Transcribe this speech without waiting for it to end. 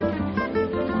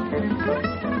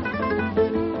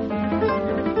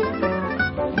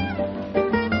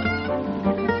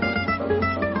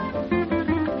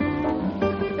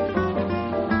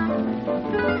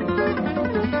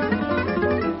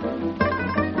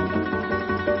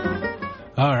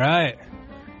All right.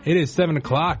 It is 7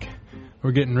 o'clock.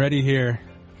 We're getting ready here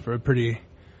for a pretty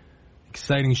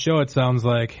exciting show, it sounds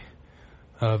like,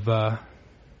 of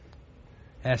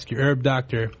Ask Your Herb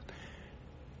Doctor.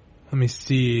 Let me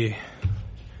see.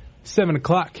 7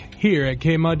 o'clock here at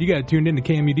KMUD. You got it tuned in to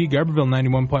KMUD, Garberville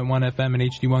 91.1 FM and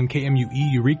HD1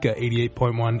 KMUE, Eureka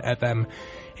 88.1 FM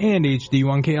and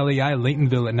HD1 KLAI,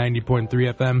 Laytonville at 90.3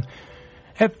 FM.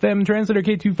 FM translator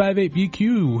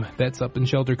K258BQ, that's up in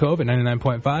Shelter Cove at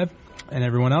 99.5. And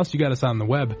everyone else, you got us on the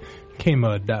web,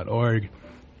 kmud.org.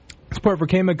 Support for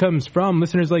KMUD comes from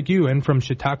listeners like you and from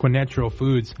Chautauqua Natural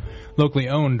Foods. Locally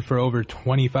owned for over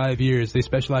 25 years, they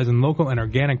specialize in local and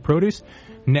organic produce,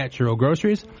 natural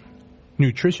groceries,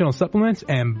 nutritional supplements,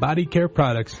 and body care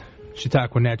products.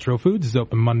 Chautauqua Natural Foods is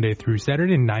open Monday through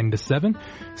Saturday, 9 to 7,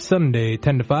 Sunday,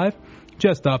 10 to 5,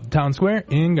 just off the town square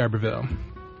in Garberville.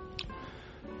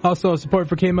 Also, support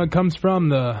for KMUD comes from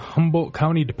the Humboldt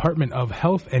County Department of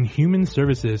Health and Human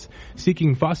Services,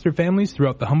 seeking foster families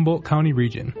throughout the Humboldt County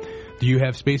region. Do you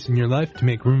have space in your life to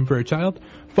make room for a child?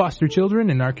 Foster children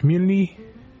in our community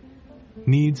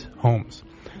needs homes.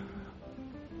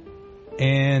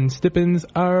 And stipends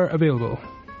are available.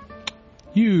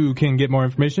 You can get more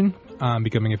information on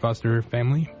becoming a foster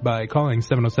family by calling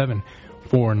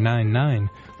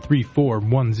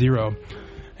 707-499-3410.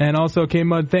 And also,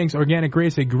 KMUD thanks Organic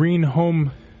Grace, a green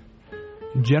home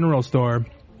general store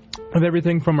with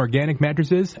everything from organic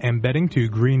mattresses and bedding to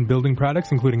green building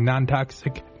products, including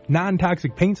non-toxic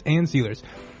paints and sealers.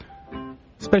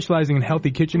 Specializing in healthy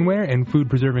kitchenware and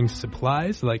food-preserving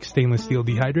supplies like stainless steel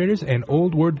dehydrators and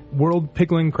old world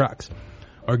pickling crocks.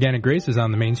 Organic Grace is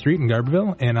on the main street in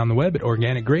Garberville and on the web at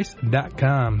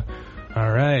organicgrace.com.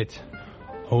 All right.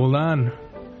 Hold on.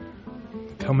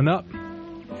 Coming up,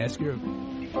 Ask Your...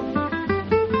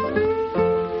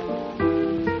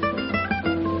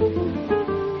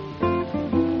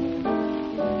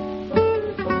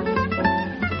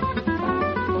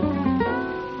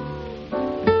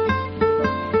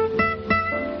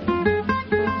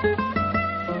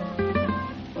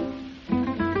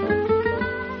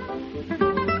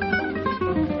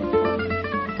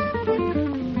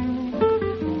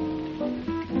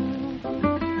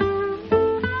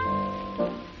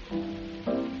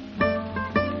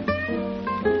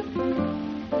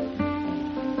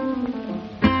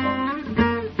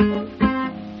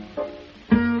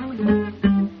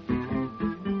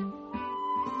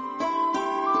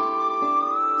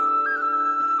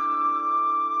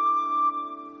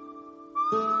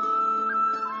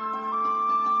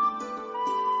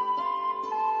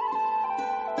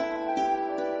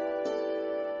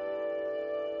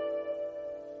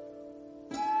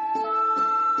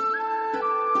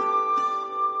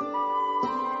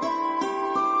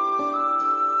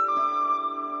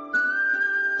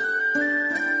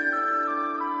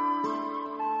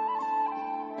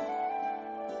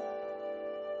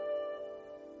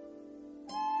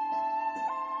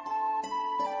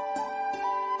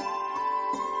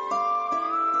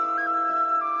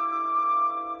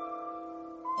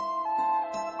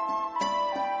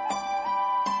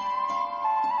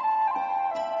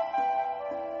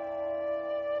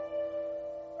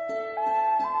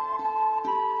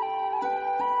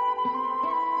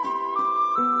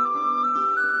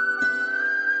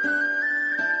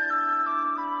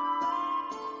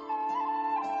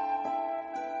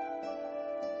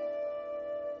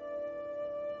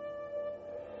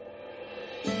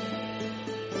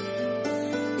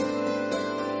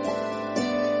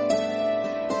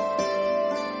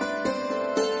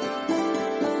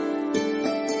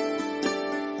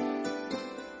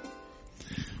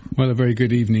 Well, a very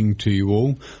good evening to you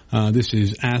all. This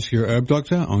is Ask Your Herb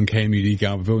Doctor on KMUD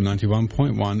Garberville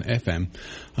 91.1 FM.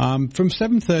 From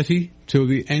 7:30 till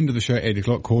the end of the show at 8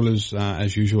 o'clock, callers,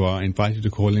 as usual, are invited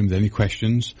to call in with any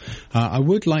questions. I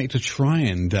would like to try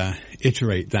and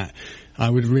iterate that. I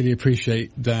would really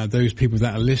appreciate those people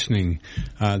that are listening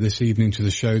this evening to the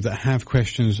show that have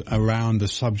questions around the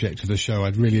subject of the show.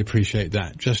 I'd really appreciate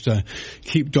that, just to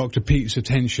keep Dr. Peat's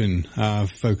attention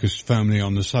focused firmly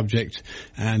on the subject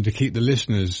and to keep the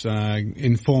listeners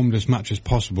informed as much as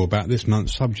possible about this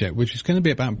month's subject, which is going to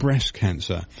be about breast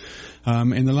cancer.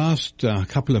 In the last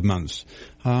couple of months,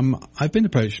 I've been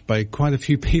approached by quite a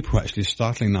few people, actually a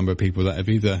startling number of people that have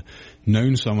either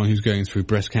known someone who's going through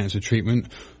breast cancer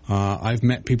treatment. I've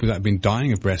met people that have been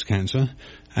dying of breast cancer,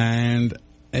 and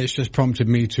it's just prompted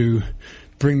me to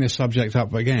bring this subject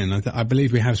up again. I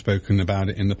believe we have spoken about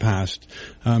it in the past,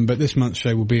 but this month's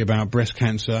show will be about breast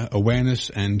cancer awareness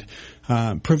and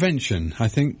prevention. I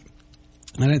think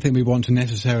I don't think we want to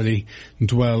necessarily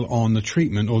dwell on the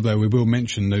treatment, although we will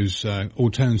mention those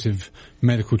alternative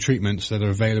medical treatments that are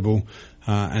available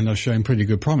and are showing pretty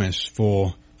good promise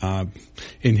for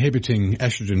inhibiting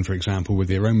estrogen, for example, with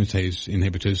the aromatase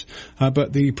inhibitors.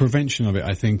 But the prevention of it,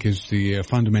 I think, is the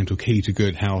fundamental key to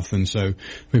good health. And so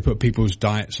we put people's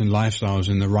diets and lifestyles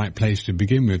in the right place to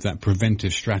begin with. That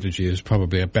preventive strategy is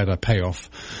probably a better payoff.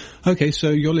 Okay, so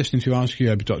you're listening to Ask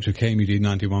You, Dr. KMUD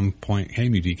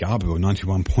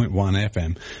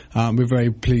 91.1 FM. We're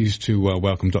very pleased to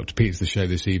welcome Dr. Peat to the show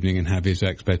this evening and have his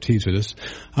expertise with us.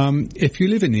 If you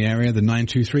live in the area, the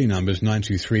 923 number is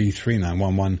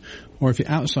 923-3911. Or if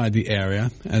you're outside the area,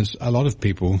 as a lot of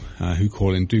people who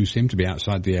call in do seem to be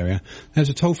outside the area, there's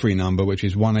a toll-free number which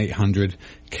is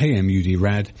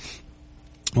 1-800-KMUD-RAD.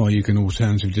 Or you can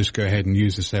alternatively just go ahead and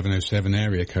use the 707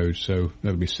 area code, so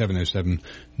that would be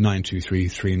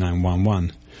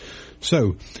 707-923-3911.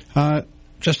 So,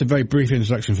 just a very brief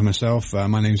introduction for myself.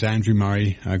 My name's Andrew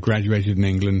Murray. I graduated in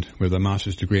England with a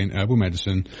master's degree in herbal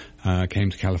medicine.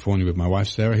 Came to California with my wife,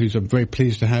 Sarah, who's I'm very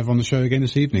pleased to have on the show again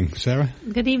this evening. Sarah?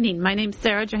 Good evening. My name's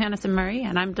Sarah Johannesson Murray,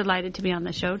 and I'm delighted to be on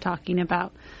the show talking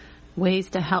about ways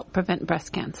to help prevent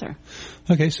breast cancer.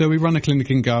 Okay, so we run a clinic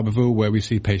in Garberville where we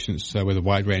see patients with a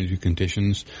wide range of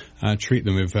conditions, treat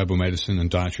them with herbal medicine and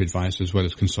dietary advice, as well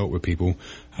as consult with people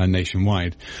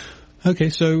nationwide. Okay,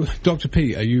 so Dr.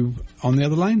 P, are you on the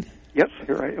other line? Yes,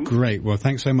 here I am. Great. Well,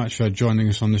 thanks so much for joining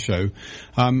us on the show.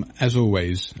 As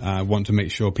always, I want to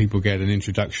make sure people get an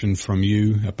introduction from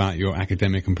you about your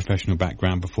academic and professional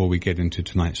background before we get into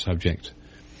tonight's subject.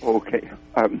 Okay.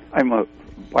 I'm a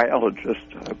biologist,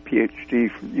 a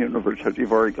PhD from the University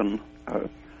of Oregon,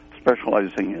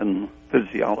 specializing in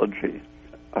physiology,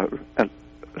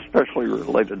 especially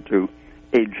related to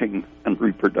aging and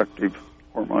reproductive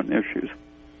hormone issues.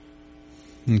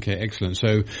 Okay, excellent.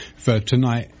 So for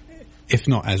tonight, if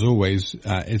not as always,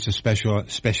 it's a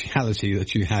speciality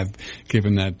that you have,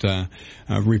 given that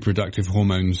reproductive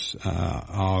hormones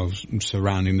are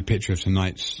surrounding the picture of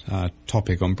tonight's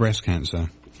topic on breast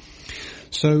cancer.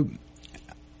 So,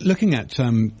 looking at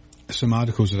some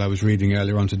articles that I was reading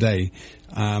earlier on today,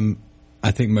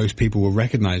 I think most people will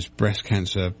recognize breast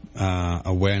cancer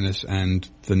awareness and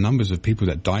the numbers of people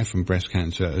that die from breast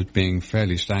cancer as being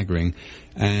fairly staggering.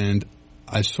 And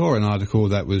I saw an article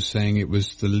that was saying it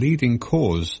was the leading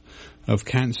cause of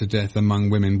cancer death among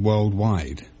women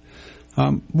worldwide.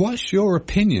 What's your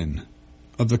opinion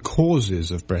of the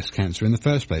causes of breast cancer in the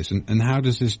first place, and how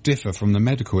does this differ from the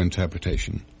medical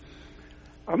interpretation?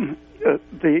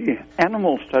 The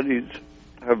animal studies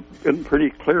have been pretty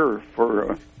clear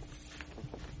for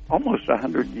almost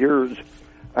 100 years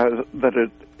that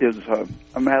it is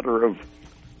a matter of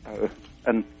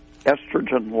an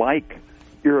estrogen-like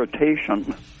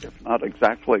irritation, if not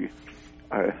exactly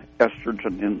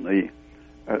estrogen in the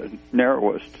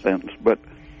narrowest sense, but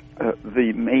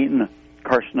the main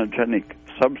carcinogenic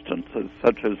substances,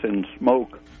 such as in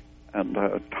smoke and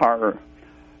tar,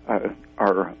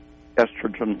 are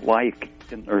estrogen-like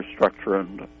in their structure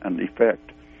and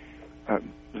effect.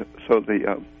 So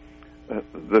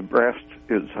the breast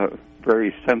is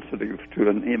very sensitive to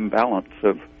an imbalance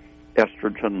of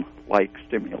estrogen-like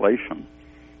stimulation.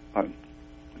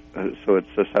 So it's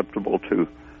susceptible to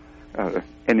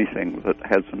anything that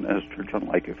has an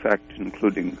estrogen-like effect,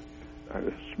 including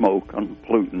smoke and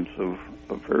pollutants of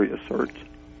various sorts.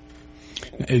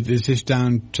 Is this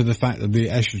down to the fact that the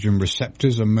estrogen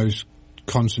receptors are most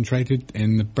concentrated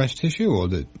in the breast tissue, or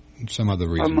some other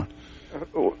reason?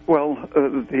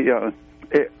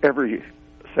 Every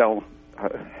cell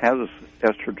has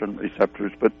estrogen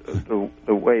receptors, but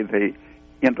the way they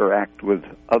interact with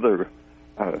other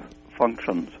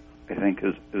functions, I think,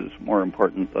 is more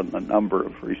important than the number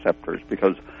of receptors,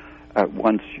 because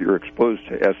once you're exposed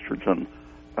to estrogen,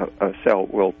 a cell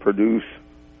will produce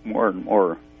more and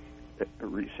more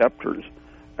receptors,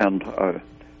 and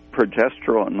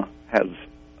progesterone has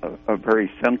a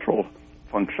very central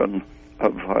function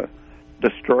of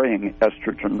destroying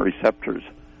estrogen receptors.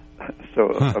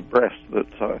 So a breast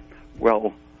that's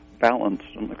well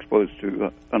balanced and exposed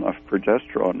to enough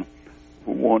progesterone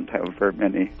won't have very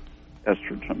many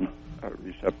estrogen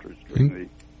receptors during the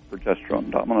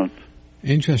progesterone dominance.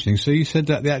 Interesting. So you said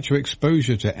that the actual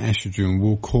exposure to estrogen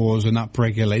will cause an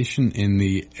upregulation in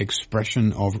the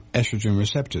expression of estrogen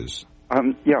receptors?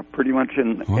 Yeah, pretty much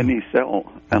in any cell.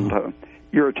 And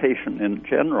irritation in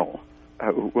general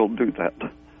will do that.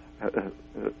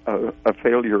 A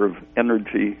failure of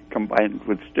energy combined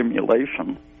with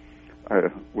stimulation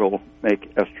will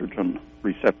make estrogen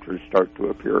receptors start to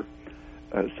appear.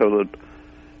 So that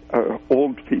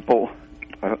old people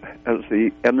as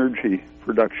the energy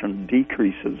production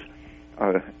decreases,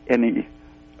 any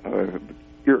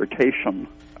irritation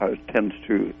tends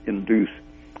to induce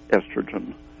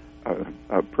estrogen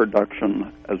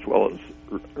production as well as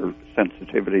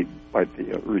sensitivity by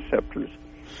the receptors.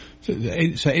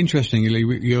 So interestingly,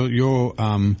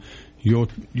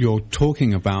 you're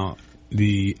talking about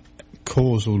the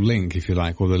causal link, if you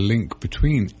like, or the link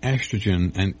between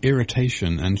estrogen and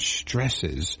irritation and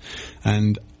stresses.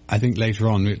 And I think later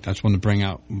on, I just want to bring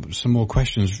out some more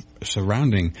questions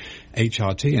surrounding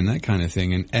HRT and that kind of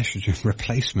thing, and estrogen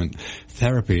replacement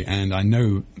therapy. And I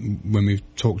know when we've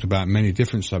talked about many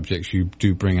different subjects, you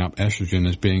do bring up estrogen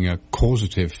as being a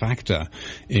causative factor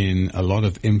in a lot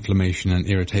of inflammation and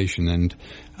irritation, and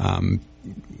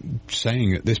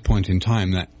saying at this point in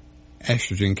time that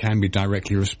estrogen can be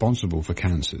directly responsible for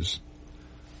cancers.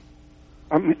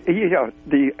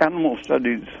 The animal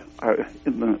studies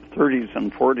in the 30s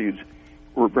and 40s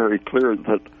were very clear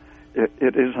that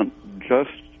it isn't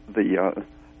just the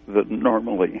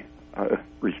normally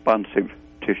responsive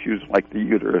tissues like the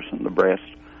uterus and the breast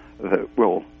that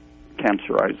will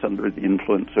cancerize under the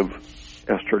influence of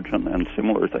estrogen and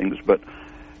similar things, but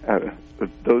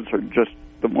those are just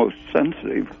the most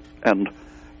sensitive, and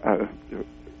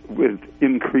with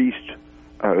increased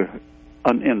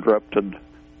uninterrupted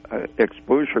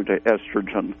exposure to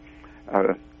estrogen,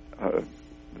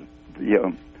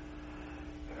 the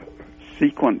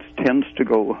sequence tends to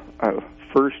go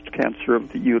first cancer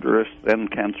of the uterus, then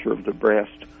cancer of the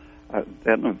breast,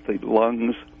 then of the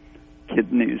lungs,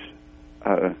 kidneys,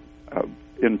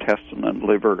 intestine and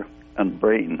liver, and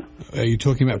brain. Are you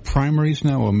talking about primaries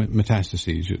now or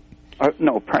metastases?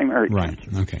 No, primary right.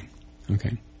 cancer.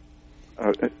 Okay.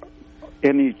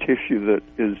 Any tissue that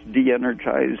is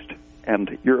de-energized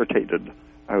and irritated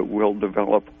will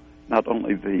develop not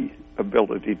only the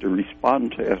ability to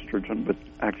respond to estrogen, but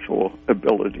actual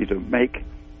ability to make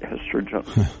estrogen.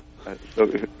 So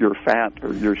if your fat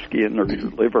or your skin or your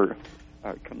liver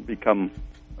can become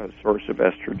a source of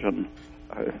estrogen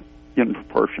in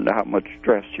proportion to how much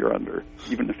stress you're under,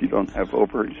 even if you don't have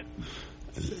ovaries.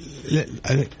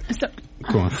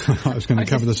 Go on. I was going to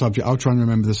cover the subject. I'll try and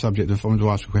remember the subject. If I want to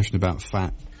ask a question about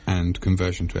fat and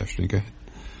conversion to estrogen, go ahead.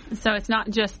 So it's not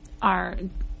just our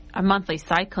monthly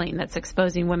cycling that's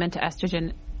exposing women to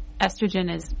estrogen. Estrogen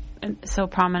is so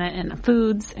prominent in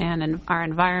foods and in our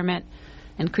environment,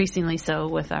 increasingly so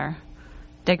with our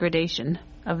degradation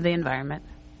of the environment.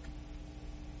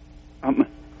 The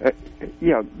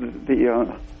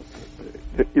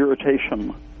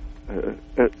irritation,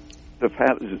 the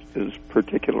fat is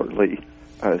particularly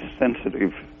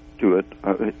sensitive to it.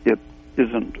 It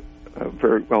isn't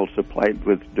very well supplied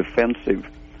with defensive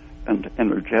and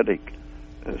energetic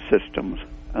systems,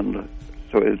 and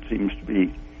so it seems to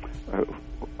be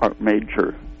our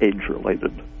major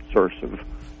age-related source of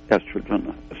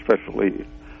estrogen, especially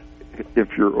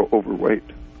if you're overweight.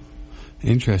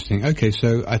 Interesting. Okay,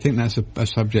 so I think that's a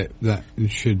subject that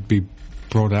should be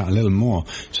brought out a little more.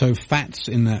 So fats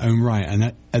in their own right,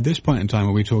 and at this point in time,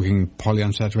 are we talking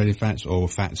polyunsaturated fats or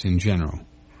fats in general?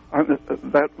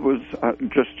 That was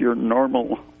just your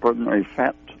normal, ordinary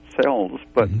fat cells,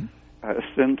 but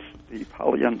since the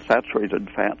polyunsaturated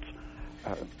fats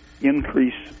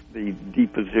increase the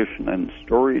deposition and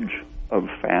storage of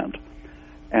fat,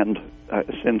 and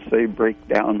since they break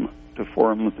down to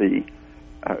form the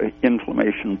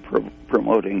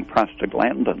inflammation-promoting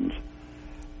prostaglandins,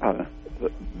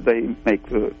 they make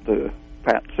the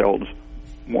fat cells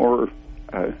more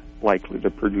likely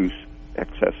to produce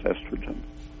excess estrogen.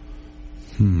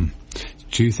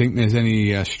 Do you think there's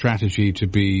any strategy to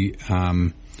be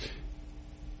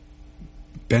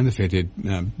benefited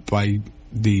by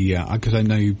the, because I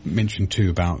know you mentioned too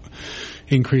about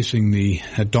increasing the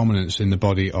dominance in the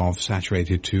body of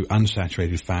saturated to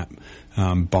unsaturated fat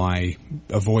by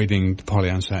avoiding the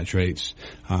polyunsaturates,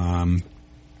 and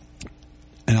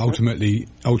ultimately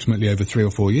over 3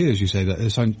 or 4 years, you say that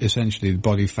essentially the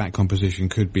body fat composition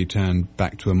could be turned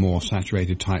back to a more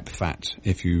saturated type fat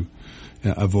if you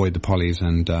avoid the polys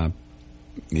and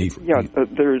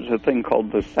there's a thing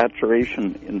called the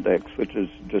saturation index, which is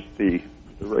just the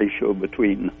ratio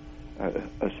between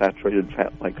a saturated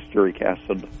fat like stearic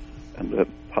acid and a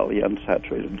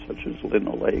polyunsaturated such as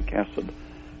linoleic acid.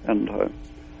 And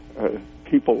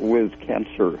people with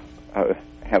cancer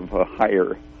have a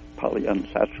higher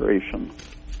polyunsaturation,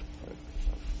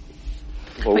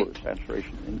 lower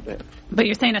saturation index. But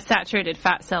you're saying a saturated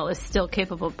fat cell is still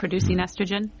capable of producing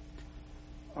estrogen?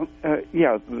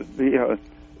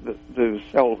 The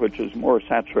cell which is more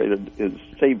saturated is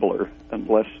stabler and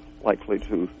less likely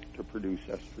to produce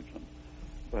estrogen.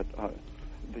 But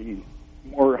the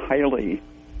more highly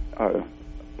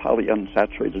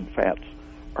polyunsaturated fats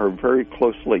are very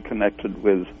closely connected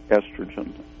with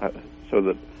estrogen, so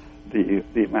that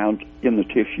the amount in the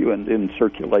tissue and in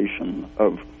circulation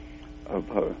of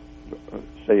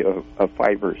say a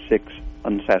 5 or 6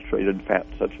 unsaturated fats,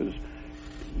 such as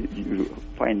you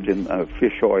find in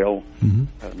fish oil and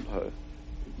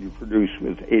you produce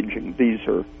with aging, these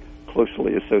are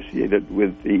closely associated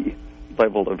with the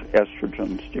level of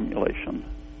estrogen stimulation.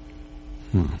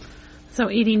 So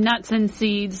eating nuts and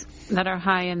seeds that are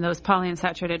high in those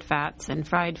polyunsaturated fats and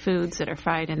fried foods that are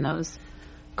fried in those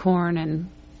corn and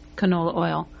canola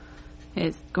oil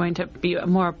is going to be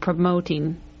more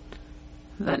promoting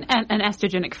an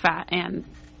estrogenic fat. And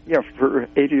for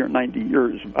 80 or 90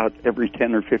 years, about every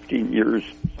 10 or 15 years,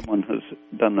 someone has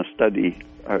done a study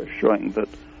showing that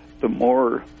the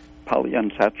more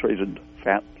polyunsaturated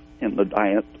fat in the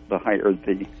diet, the higher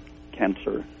the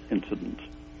cancer incidence,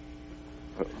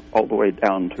 all the way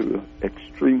down to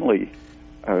extremely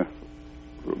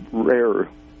rare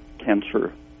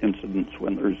cancer incidence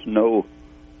when there's no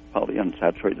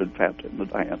polyunsaturated fat in the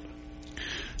diet.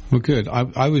 Well, good.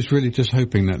 I was really just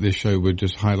hoping that this show would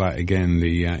just highlight again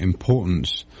the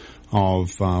importance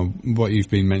of what you've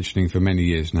been mentioning for many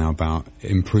years now about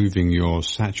improving your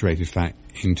saturated fat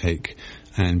intake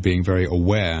and being very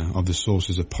aware of the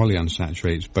sources of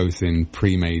polyunsaturates, both in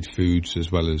pre-made foods as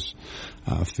well as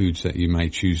foods that you may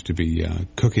choose to be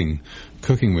cooking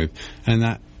with, and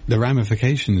that the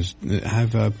ramifications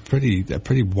have a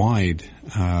pretty wide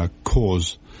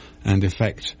cause and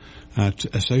effect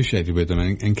associated with them,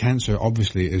 and cancer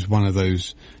obviously is one of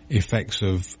those effects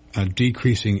of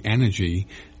decreasing energy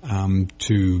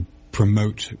to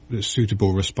promote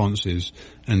suitable responses,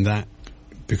 and that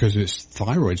because of its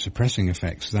thyroid suppressing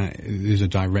effects, that is a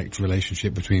direct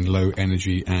relationship between low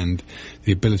energy and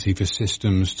the ability for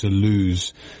systems to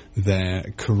lose their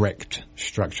correct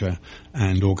structure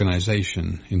and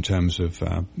organization in terms of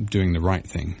doing the right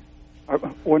thing.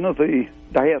 One of the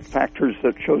diet factors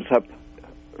that shows up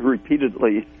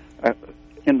repeatedly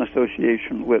in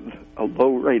association with a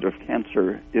low rate of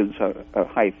cancer is a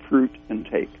high fruit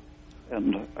intake,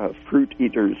 and fruit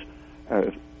eaters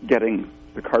getting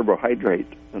the carbohydrate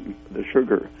and the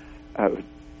sugar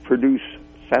produce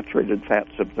saturated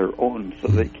fats of their own, so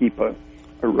they keep a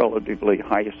relatively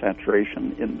high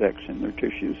saturation index in their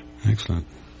tissues. Excellent.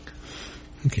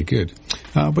 Okay, good.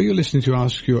 Well, you're listening to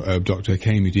Ask Your Herb Doctor,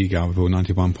 KMUD Garberville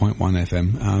 91.1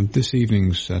 FM. This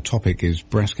evening's topic is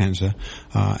breast cancer.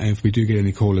 And if we do get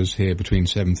any callers here between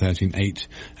 7:30 and 8,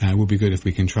 it would be good if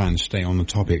we can try and stay on the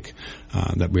topic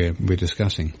that we're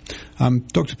discussing.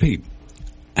 Dr. Peat,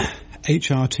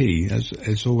 HRT,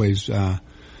 it's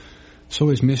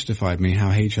always mystified me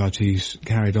how HRT's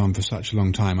carried on for such a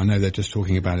long time. I know they're just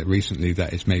talking about it recently,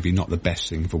 that it's maybe not the best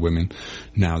thing for women.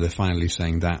 Now they're finally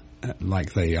saying that,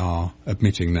 like they are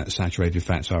admitting that saturated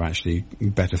fats are actually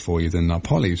better for you than our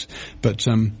polys. But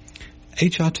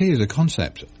HRT as a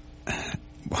concept,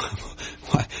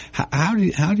 how do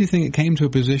you think it came to a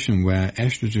position where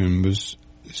estrogen was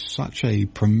such a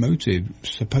promoted,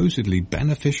 supposedly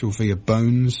beneficial for your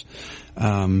bones,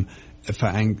 to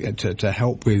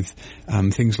help with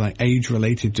things like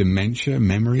age-related dementia,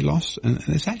 memory loss, and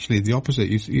it's actually the opposite.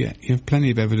 You have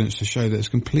plenty of evidence to show that it's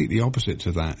completely opposite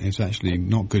to that. It's actually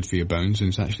not good for your bones, and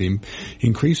it's actually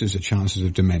increases the chances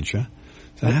of dementia.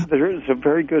 So there is a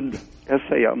very good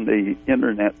essay on the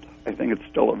internet. I think it's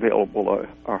still available,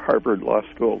 a Harvard Law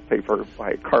School paper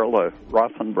by Carla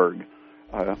Rothenberg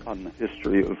on the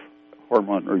history of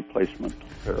hormone replacement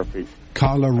therapy.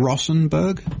 Carla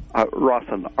Rothenberg?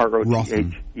 Rothen,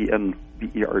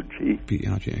 R-O-T-H-E-N-B-E-R-G.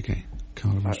 B-E-R-G, okay.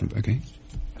 Carla Rothenberg, okay.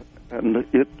 And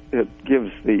it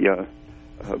gives the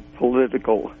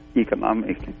political,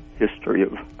 economic history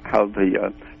of how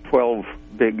the 12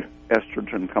 big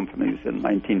estrogen companies in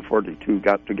 1942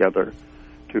 got together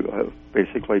to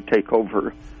basically take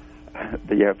over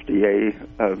the FDA,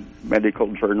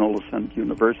 medical journals, and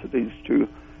universities to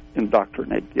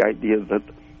indoctrinate the idea that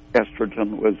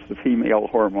estrogen was the female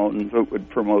hormone that would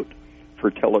promote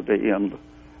fertility and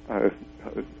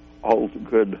all the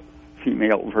good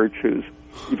female virtues,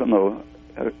 even though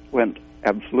it went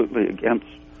absolutely against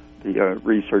the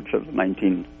research of the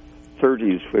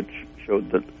 1930s, which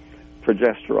showed that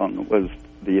progesterone was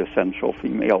the essential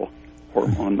female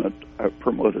hormone that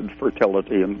promoted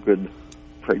fertility and good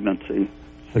pregnancy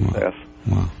success.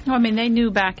 Wow. Well, I mean, they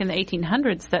knew back in the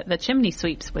 1800s that the chimney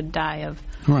sweeps would die of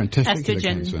testicular estrogen.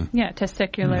 cancer. Yeah,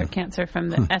 testicular cancer from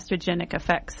the estrogenic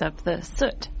effects of the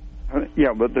soot.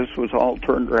 But this was all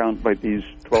turned around by these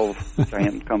 12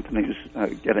 giant companies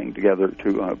getting together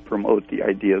to promote the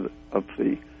idea of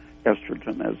the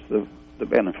estrogen as the the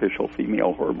beneficial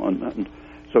female hormone. And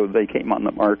so they came on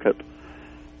the market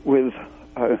with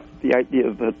the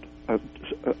idea that,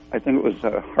 I think it was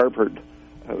a Harvard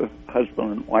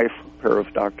husband and wife pair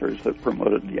of doctors that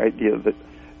promoted the idea that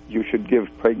you should give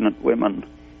pregnant women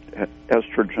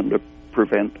estrogen to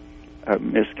prevent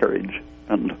miscarriage,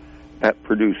 and that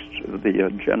produced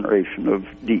the generation of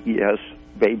DES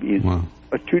babies. Wow.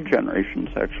 2 generations,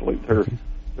 actually.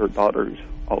 Their daughters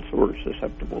also were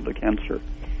susceptible to cancer.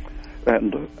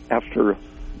 And after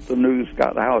the news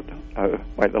got out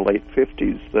by the late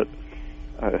 50s that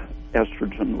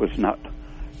estrogen was not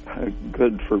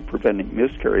good for preventing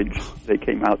miscarriage, they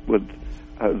came out with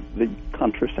the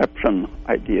contraception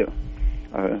idea.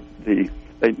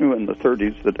 They knew in the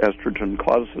 30s that estrogen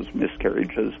causes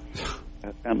miscarriages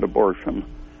and abortion,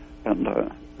 and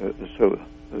so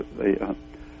they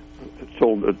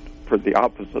sold it for the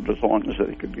opposite as long as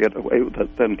they could get away with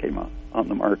it, then came on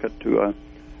the market to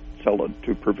sell it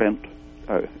to prevent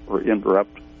or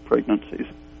interrupt pregnancies.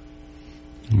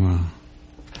 Wow.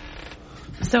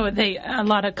 So a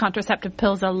lot of contraceptive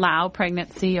pills allow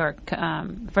pregnancy or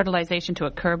fertilization to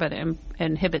occur, but it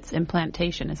inhibits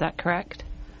implantation. Is that correct?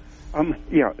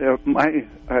 My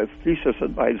thesis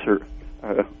advisor,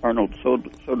 Arnold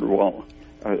Soderwall,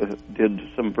 did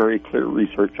some very clear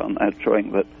research on that,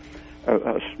 showing that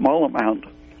a small amount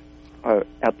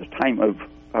at the time of,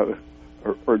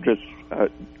 or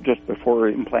just before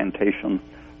implantation,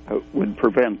 would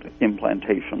prevent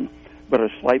implantation, but a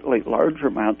slightly larger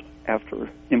amount after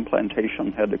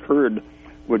implantation had occurred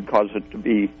would cause it to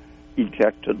be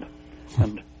ejected.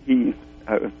 And he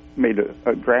made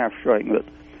a graph showing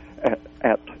that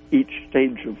at each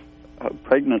stage of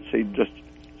pregnancy, just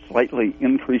slightly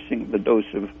increasing the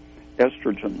dose of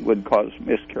estrogen would cause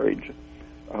miscarriage,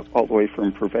 all the way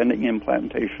from preventing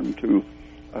implantation to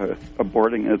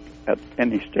aborting it at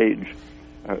any stage.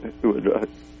 It would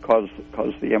cause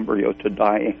the embryo to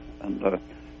die and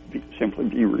simply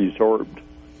be resorbed.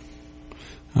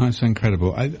 Oh, it's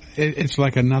incredible. It's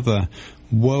like another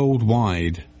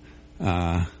worldwide,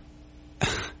 I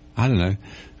don't know,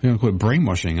 we're going to call it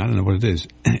brainwashing. I don't know what it is.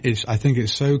 I think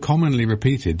it's so commonly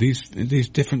repeated. These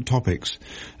different topics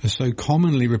are so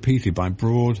commonly repeated by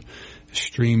broad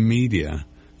stream media,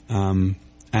 and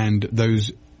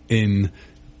those in,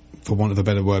 for want of a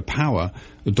better word, power,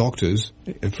 the doctors,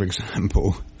 for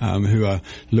example, who are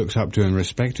looked up to and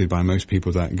respected by most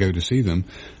people that go to see them,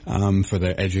 for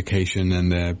their education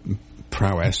and their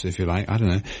prowess, if you like. I don't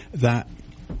know. That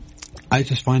I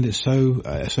just find it so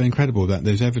incredible that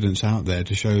there's evidence out there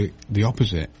to show the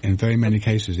opposite. In very many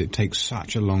cases, it takes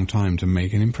such a long time to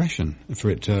make an impression, for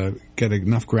it to get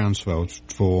enough groundswell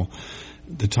for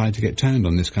the tide to get turned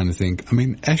on this kind of thing. I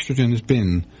mean, estrogen has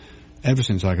been, ever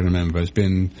since I can remember, has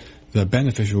been the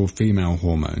beneficial female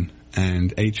hormone,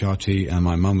 and HRT, and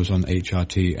my mum was on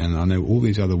HRT, and I know all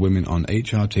these other women on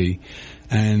HRT,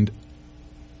 and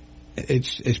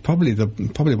it's probably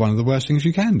one of the worst things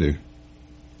you can do.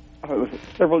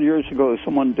 Several years ago,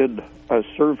 someone did a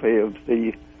survey of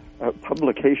the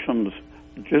publications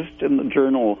just in the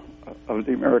Journal of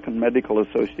the American Medical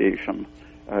Association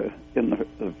in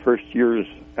the first years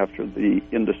after the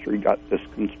industry got this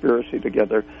conspiracy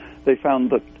together. They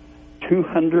found that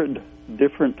 200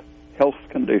 different health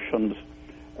conditions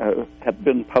had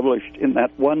been published in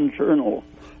that one journal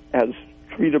as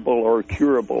treatable or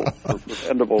curable or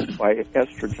preventable by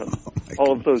estrogen.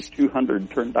 All of those 200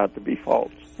 turned out to be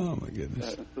false. Oh, my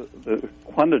goodness. The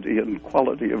quantity and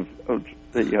quality of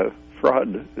the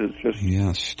fraud is just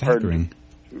staggering.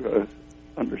 Hard to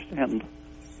understand.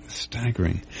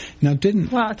 Staggering. Now,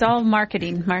 Well, it's all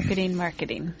marketing.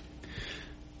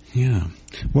 Yeah.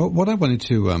 Well, what I wanted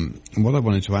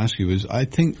to ask you is, I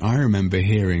think I remember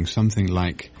hearing something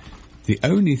like the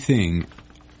only thing.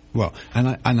 Well,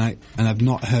 and I've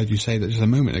not heard you say that just a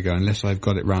moment ago, unless I've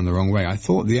got it round the wrong way. I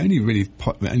thought the only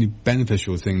only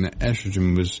beneficial thing that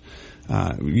estrogen was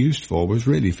used for was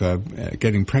really for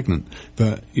getting pregnant.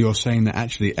 But you're saying that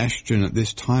actually estrogen at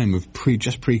this time of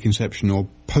preconception or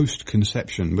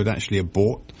post-conception would actually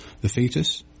abort the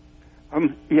fetus?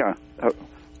 Yeah.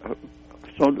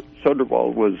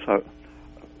 Soderwall was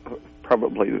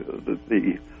probably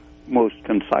the most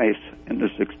concise in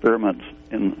his experiments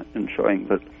in showing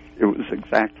that it was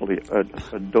exactly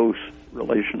a dose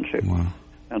relationship. Wow.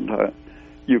 And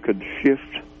you could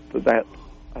shift that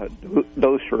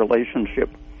dose relationship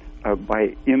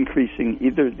by increasing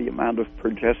either the amount of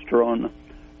progesterone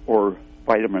or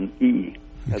vitamin E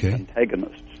as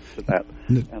antagonists to that.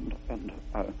 And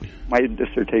my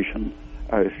dissertation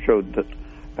showed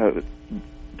that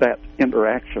that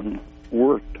interaction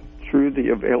worked through the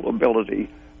availability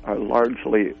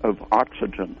largely of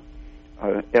oxygen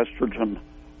estrogen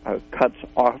cuts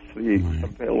off the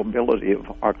availability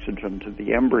of oxygen to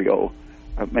the embryo,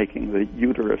 making the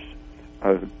uterus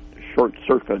short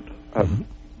circuit,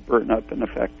 burn up, in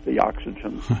effect, the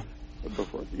oxygen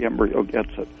before the embryo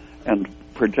gets it. And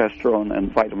progesterone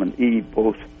and vitamin E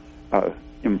both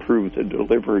improve the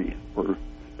delivery or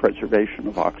preservation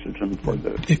of oxygen for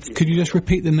the... Could you just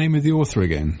repeat the name of the author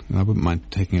again? I wouldn't mind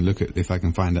taking a look at if I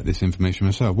can find out this information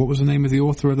myself. What was the name of the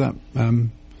author of that?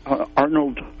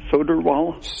 Arnold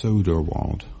Soderwall.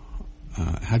 Soderwald.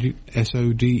 How do you...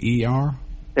 S-O-D-E-R?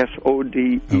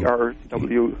 S-O-D-E-R-W-A-L-L.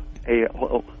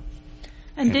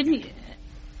 And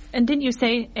didn't you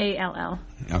say A-L-L?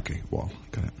 Okay, Wall.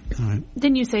 Got it. All right.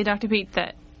 Didn't you say, Dr. Peat,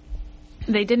 that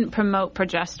they didn't promote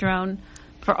progesterone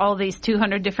for all these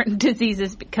 200 different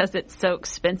diseases because it's so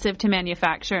expensive to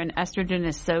manufacture and estrogen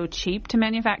is so cheap to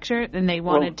manufacture, and they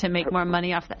wanted to make more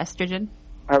money off the estrogen?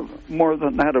 More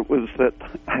than that, it was that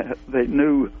they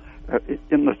knew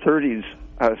in the 30s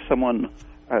someone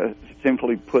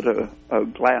simply put a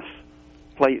glass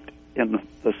plate in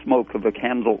the smoke of a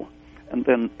candle and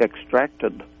then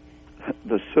extracted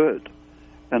the soot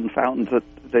and found that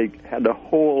they had a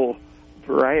whole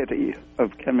variety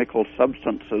of chemical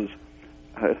substances,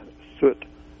 soot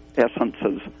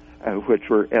essences, which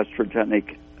were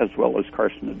estrogenic as well as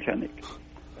carcinogenic.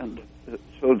 And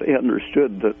so they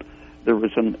understood that there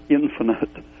was an infinite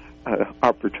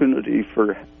opportunity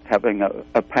for having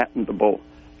a patentable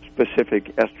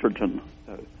specific estrogen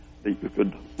that you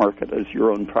could market as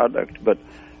your own product. But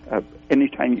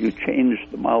anytime you change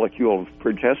the molecule of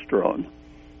progesterone,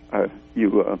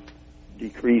 you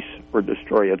decrease or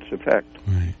destroy its effect.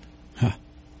 Right. Huh.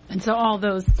 And so all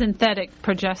those synthetic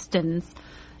progestins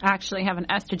actually have an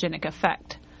estrogenic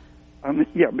effect.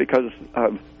 Yeah, because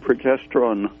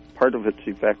progesterone, part of its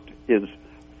effect is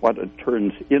what it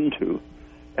turns into,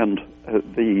 and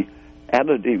the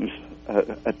additives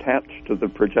attached to the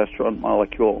progesterone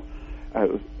molecule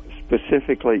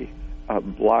specifically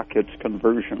block its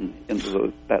conversion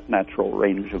into that natural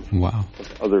range of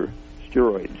other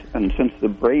steroids. And since the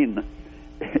brain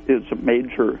is a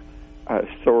major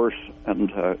source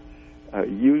and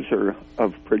user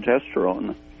of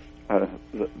progesterone,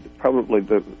 probably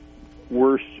the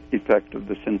worst effect of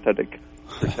the synthetic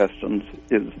progestins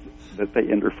is that they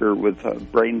interfere with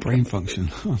brain function.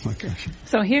 Oh my gosh!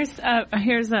 So here's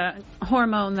a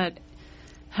hormone that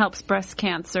helps breast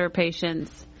cancer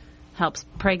patients, helps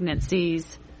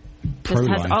pregnancies, just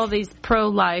has all these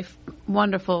pro-life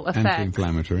wonderful effects.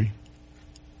 Anti-inflammatory.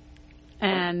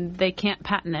 And they can't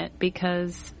patent it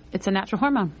because it's a natural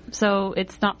hormone. So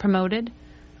it's not promoted,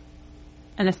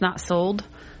 and it's not sold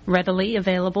readily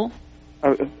available.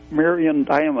 Marion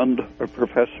Diamond, a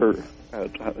professor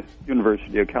at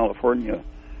University of California,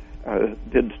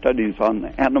 did studies on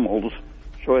animals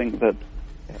showing that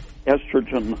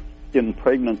estrogen in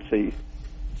pregnancy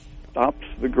stops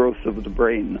the growth of the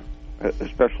brain,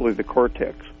 especially the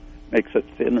cortex, makes it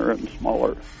thinner and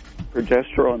smaller.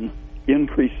 Progesterone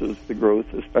increases the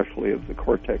growth, especially of the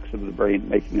cortex of the brain,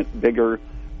 making it bigger,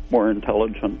 more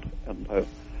intelligent, and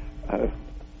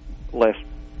less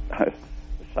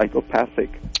psychopathic.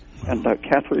 And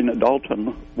Catherine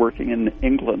Dalton, working in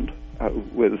England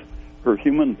with her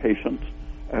human patients,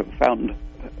 found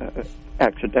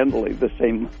accidentally the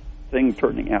same thing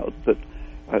turning out, that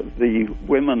the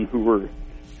women who were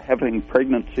having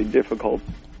pregnancy difficulties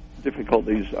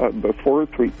before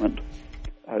treatment,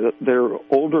 their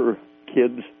older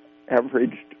kids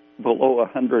averaged below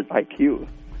 100 IQ.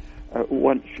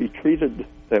 Once she treated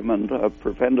them and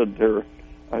prevented their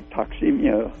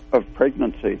toxemia of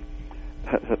pregnancy,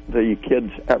 the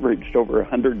kids averaged over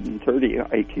 130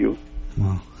 IQ.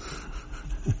 Wow.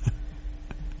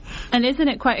 And isn't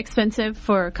it quite expensive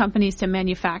for companies to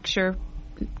manufacture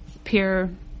pure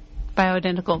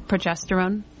bioidentical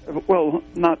progesterone? Well,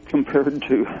 not compared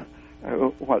to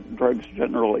what drugs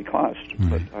generally cost.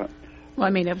 Right. But, well, I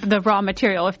mean, the raw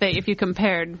material, if you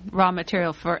compared raw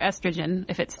material for estrogen,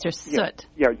 if it's just soot.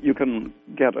 Yeah, you can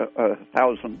get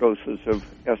 1,000 doses of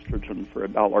estrogen for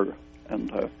 $1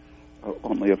 and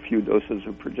only a few doses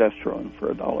of progesterone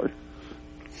for $1.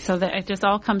 So that it just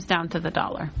all comes down to the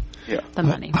dollar. Yeah. The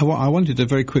money. I wanted to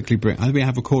very quickly I think we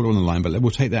have a caller on the line, but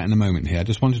we'll take that in a moment here. I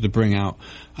just wanted to bring out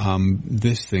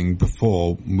this thing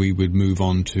before we would move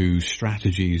on to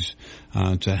strategies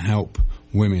to help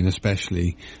women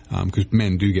especially, because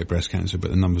men do get breast cancer, but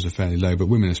the numbers are fairly low, but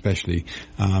women especially,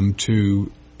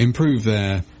 to improve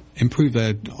their improve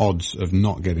their odds of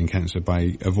not getting cancer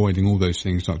by avoiding all those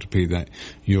things, Dr. Peat, that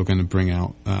you're going to bring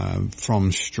out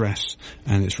from stress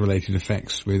and its related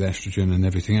effects with estrogen and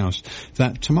everything else.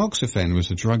 That tamoxifen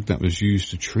was a drug that was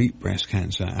used to treat breast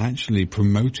cancer, actually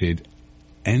promoted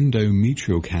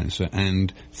endometrial cancer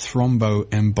and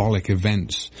thromboembolic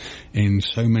events in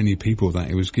so many people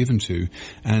that it was given to.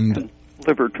 And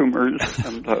liver tumors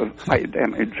and eye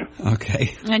damage.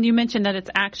 Okay. And you mentioned that it's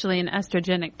actually an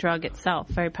estrogenic drug itself,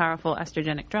 very powerful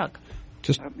estrogenic drug.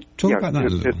 Just talk about that a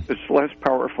little. It's less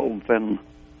powerful than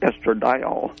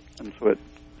estradiol, and so it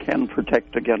can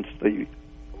protect against the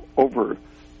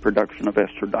overproduction of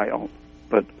estradiol,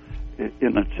 but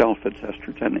in itself it's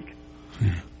estrogenic.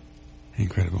 Yeah.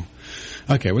 Incredible.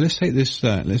 Okay, well let's take this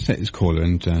caller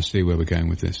and see where we're going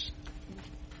with this.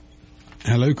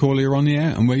 Hello, caller, you're on the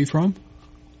air, and where are you from?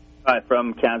 Hi,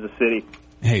 from Kansas City.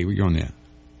 Hey, you're on the air.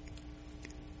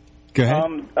 Go ahead.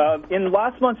 In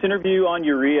last month's interview on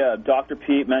urea, Dr.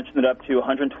 Peat mentioned it up to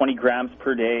 120 grams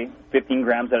per day, 15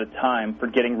 grams at a time, for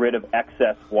getting rid of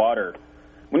excess water.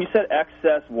 When you said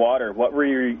excess water, what were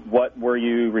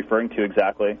you referring to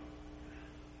exactly?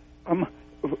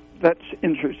 That's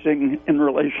interesting in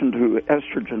relation to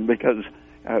estrogen, because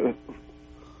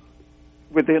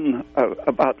within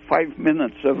about 5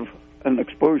 minutes of an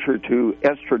exposure to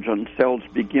estrogen, cells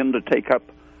begin to take up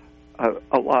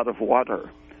a lot of water.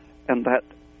 And that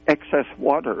excess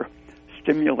water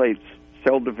stimulates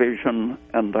cell division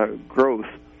and growth.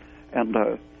 And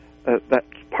that's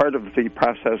part of the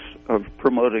process of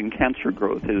promoting cancer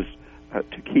growth, is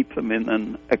to keep them in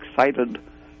an excited,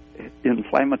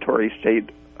 inflammatory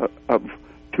state of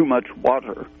too much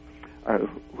water,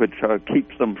 which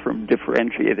keeps them from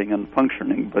differentiating and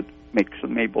functioning, but makes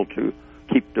them able to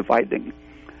keep dividing.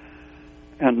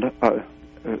 And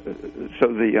so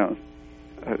the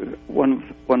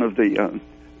one of the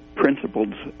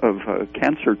principles of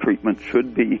cancer treatment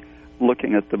should be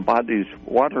looking at the body's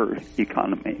water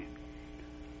economy.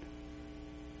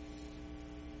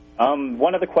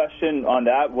 One other question on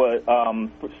that was,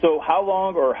 so how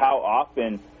long or how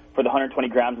often for the 120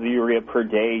 grams of urea per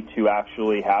day to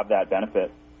actually have that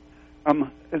benefit? A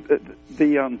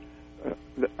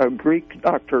Greek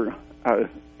doctor,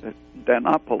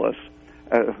 Danopoulos,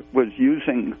 was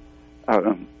using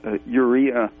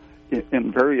urea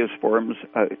in various forms,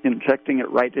 injecting it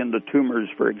right into tumors,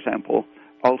 for example,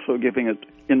 also giving it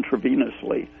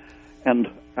intravenously. And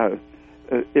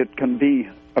it can be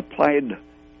applied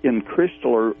in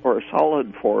crystal or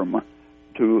solid form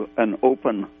to an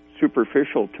open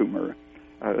superficial tumor.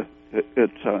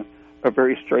 It's a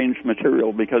very strange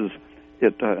material because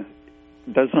it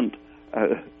doesn't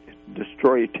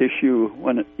destroy tissue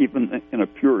when even in a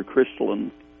pure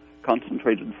crystalline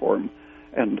concentrated form.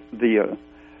 And the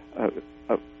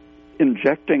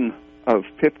injecting of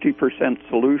 50%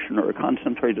 solution or a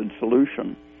concentrated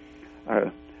solution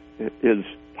is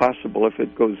possible if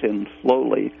it goes in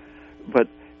slowly, but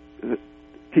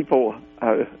people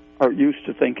are used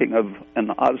to thinking of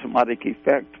an osmotic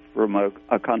effect from a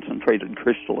concentrated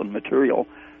crystalline material,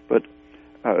 but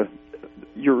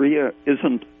urea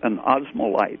isn't an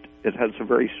osmolite. It has a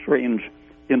very strange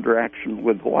interaction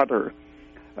with water.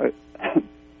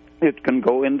 It can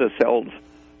go into cells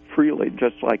freely,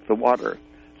 just like the water.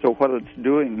 So what it's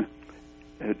doing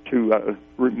to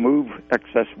remove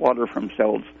excess water from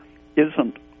cells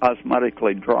isn't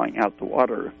osmotically drawing out the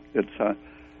water. It's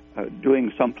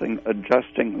doing something,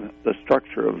 adjusting the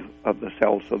structure of the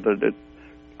cell so that it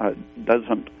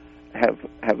doesn't have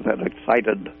that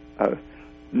excited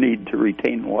need to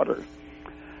retain water.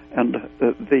 And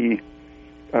the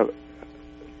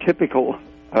typical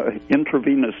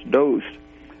intravenous dose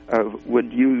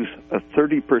would use a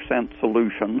 30%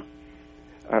 solution,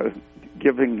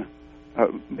 giving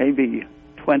maybe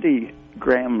 20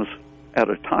 grams at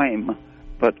a time,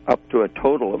 but up to a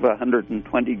total of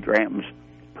 120 grams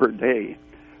per day,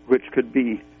 which could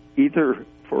be either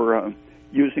for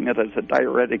using it as a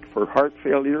diuretic for heart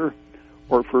failure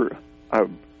or for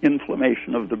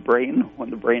inflammation of the brain when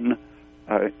the brain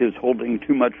is holding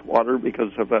too much water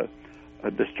because of a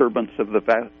disturbance of the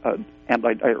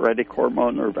antidiuretic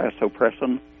hormone or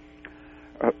vasopressin,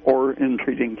 or in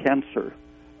treating cancer.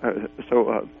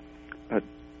 So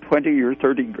 20 or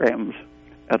 30 grams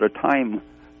at a time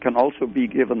can also be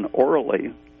given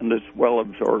orally and is well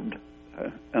absorbed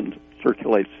and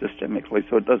circulates systemically,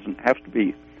 so it doesn't have to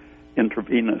be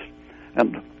intravenous.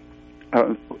 And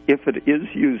if it is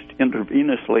used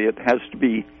intravenously, it has to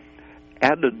be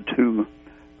added to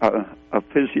a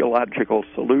physiological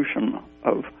solution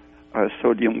of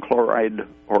sodium chloride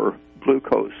or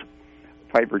glucose.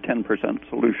 5 or 10%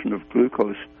 solution of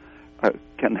glucose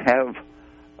can have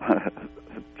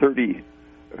 30%,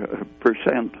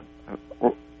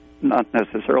 or not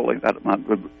necessarily that amount,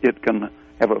 but it can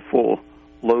have a full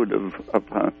load of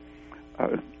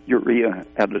urea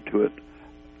added to it.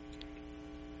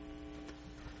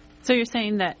 So you're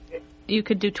saying that you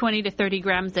could do 20 to 30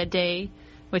 grams a day,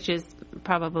 which is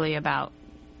probably about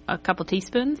a couple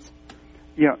teaspoons?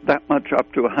 Yeah, that much,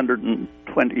 up to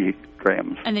 120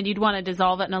 grams. And then you'd want to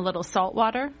dissolve it in a little salt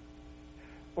water?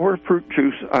 Or fruit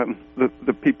juice.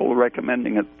 The people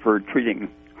recommending it for treating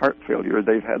heart failure,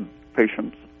 they've had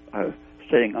patients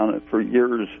staying on it for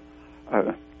years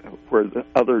where the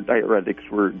other diuretics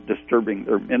were disturbing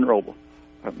their mineral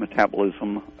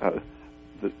metabolism.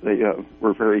 They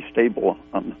were very stable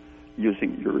on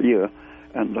using urea,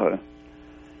 and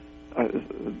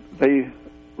they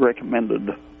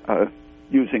recommended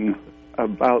using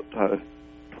about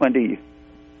 20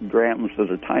 grams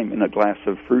at a time in a glass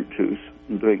of fruit juice,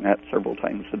 and doing that several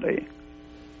times a day.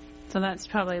 So that's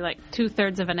probably like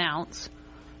 2/3 of an ounce.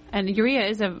 And urea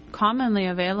is a commonly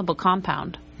available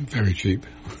compound. Very cheap.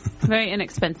 Very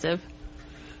inexpensive.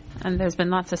 And there's been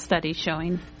lots of studies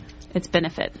showing its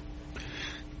benefit.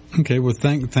 Okay, well,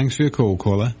 thanks for your call,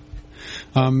 caller.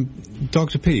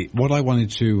 Dr. Peat, what I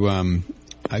wanted to,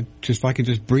 if I could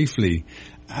just briefly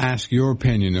ask your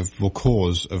opinion of the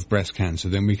cause of breast cancer,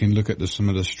 then we can look at some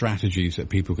of the strategies that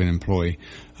people can employ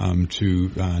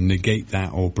to negate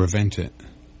that or prevent it.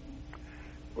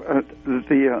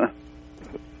 The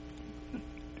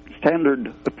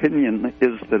standard opinion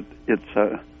is that it's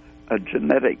a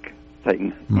genetic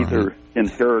thing, right, either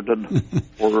inherited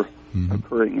or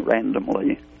occurring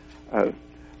randomly. And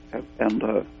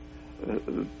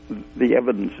the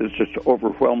evidence is just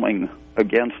overwhelming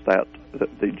against that.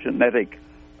 The genetic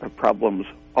problems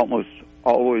almost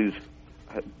always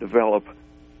develop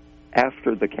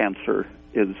after the cancer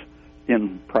is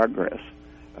in progress.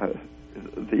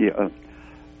 The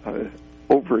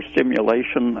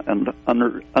overstimulation and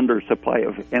undersupply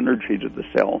of energy to the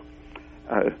cell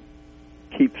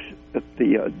keeps the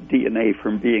DNA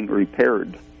from being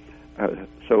repaired.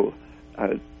 So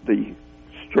the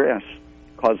stress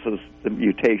causes the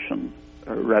mutation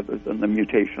rather than the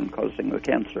mutation causing the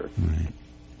cancer. Right.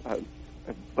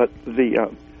 But the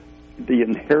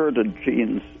inherited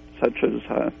genes, such as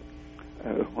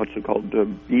what's it called,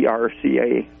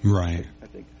 BRCA? Right. I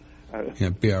think.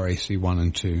 BRCA1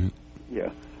 and 2.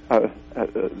 Yeah.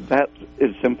 That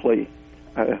is simply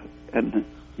an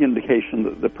indication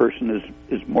that the person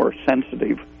is more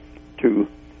sensitive to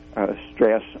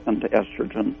stress and to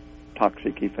estrogen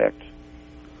toxic effects.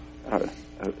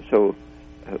 So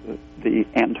the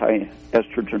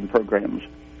anti-estrogen programs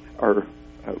are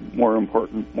more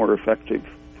important, more effective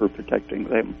for protecting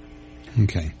them.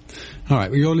 Okay. All right.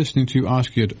 Well, you're listening to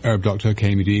Ask Your Herb Doctor,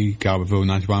 KMUD, Garberville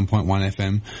 91.1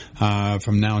 FM.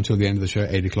 From now until the end of the show,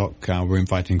 8 o'clock, we're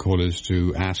inviting callers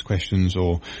to ask questions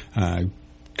or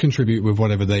contribute with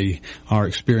whatever they are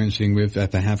experiencing with,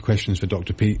 if they have questions for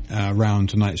Dr. Peat, around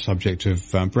tonight's subject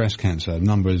of breast cancer.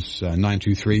 Numbers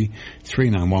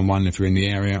 923-3911 if you're in the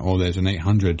area, or there's an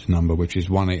 800 number, which is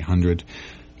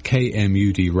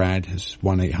 1-800-KMUD-RAD. It's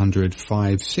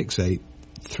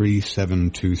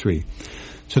 1-800-568-3723.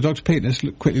 So, Dr. Peat, let's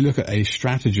quickly look at a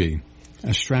strategy,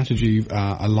 a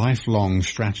lifelong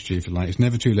strategy, if you like. It's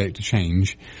never too late to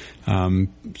change.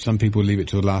 Some people leave it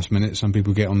to the last minute. Some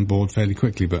people get on board fairly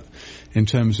quickly. But in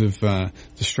terms of the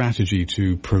strategy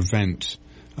to prevent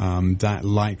that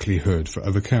likelihood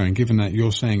of occurring, given that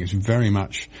you're saying it's very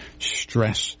much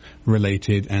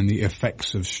stress-related and the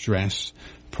effects of stress,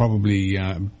 probably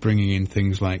bringing in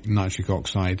things like nitric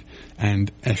oxide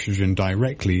and estrogen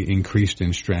directly increased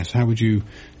in stress. How would you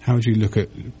look at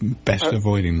best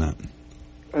avoiding that?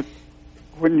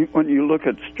 When you look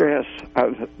at stress,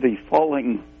 the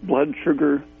falling blood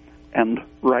sugar and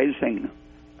rising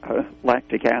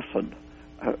lactic acid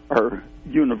are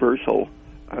universal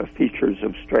features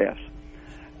of stress.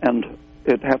 And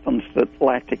it happens that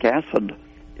lactic acid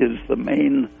is the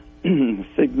main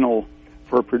signal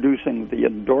for producing the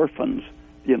endorphins,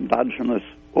 the endogenous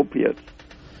opiates.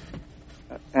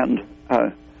 And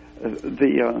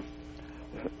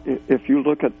if you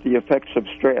look at the effects of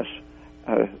stress,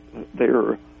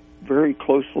 they're very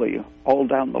closely, all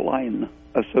down the line,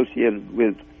 associated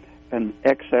with an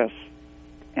excess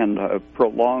and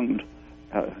prolonged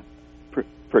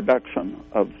production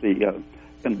of the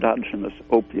endogenous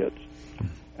opiates.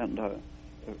 And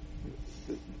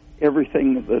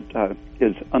everything that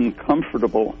is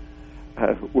uncomfortable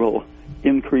will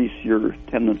increase your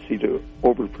tendency to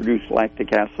overproduce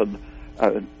lactic acid.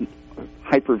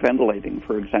 Hyperventilating,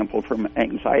 for example, from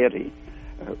anxiety,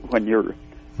 when you're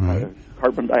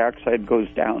carbon dioxide goes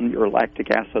down, your lactic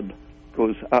acid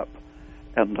goes up,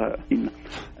 and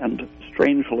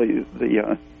strangely,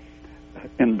 the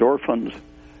endorphins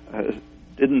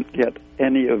didn't get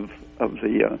any of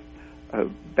the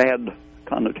bad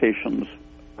connotations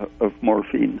of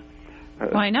morphine.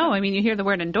 Well, I know. I mean, you hear the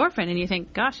word endorphin and you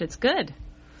think, gosh, it's good.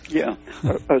 Yeah.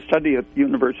 A study at the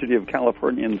University of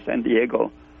California in San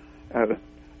Diego,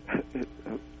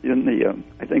 in the,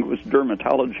 I think it was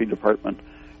dermatology department,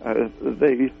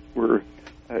 they were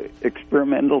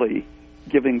experimentally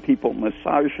giving people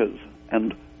massages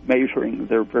and measuring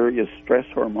their various stress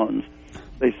hormones.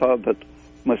 They saw that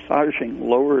massaging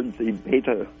lowered the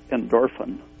beta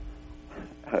endorphin,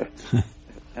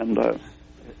 and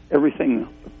everything,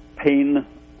 pain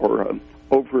or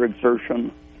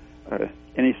overexertion,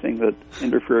 anything that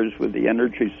interferes with the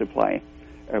energy supply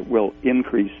will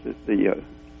increase the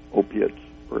opiates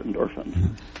or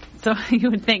endorphins. So you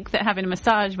would think that having a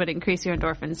massage would increase your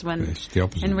endorphins when It's the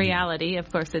opposite. in reality,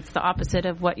 of course, it's the opposite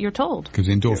of what you're told. Because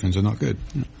the endorphins are not good.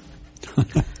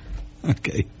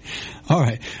 Okay. All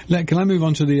right. Can I move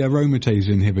on to the aromatase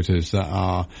inhibitors that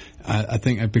are, I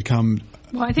think, have become...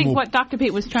 Well, I think more... what Dr.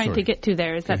 Peat was trying to get to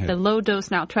there is that the low-dose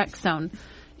naltrexone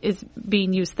is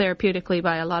being used therapeutically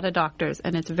by a lot of doctors,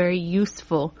 and it's very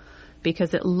useful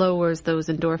because it lowers those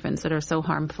endorphins that are so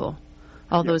harmful.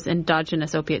 All those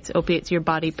endogenous opiates your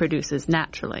body produces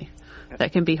naturally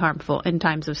that can be harmful in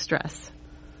times of stress.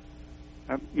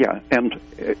 And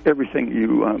everything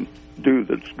you do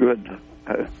that's good,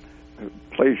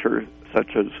 pleasure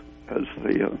such as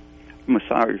the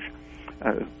massage,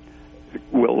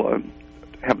 will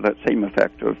have that same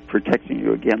effect of protecting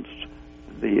you against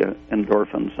the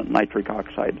endorphins and nitric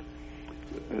oxide.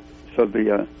 So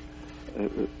the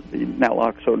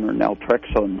naloxone or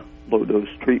naltrexone low-dose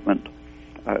treatment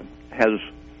has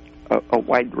a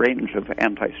wide range of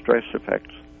anti-stress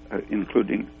effects,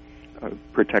 including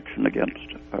protection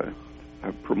against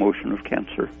promotion of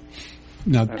cancer.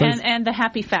 Now, and the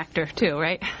happy factor, too,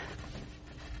 right?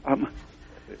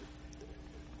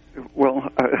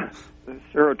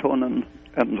 Serotonin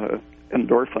and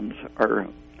endorphins are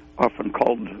often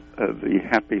called the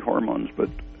happy hormones, but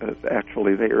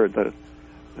actually they are the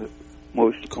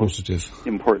most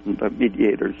important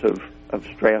mediators of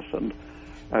stress. And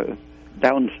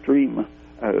downstream,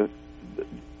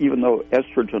 even though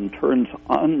estrogen turns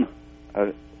on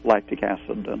lactic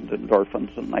acid and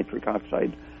endorphins and nitric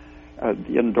oxide,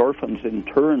 the endorphins in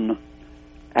turn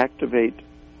activate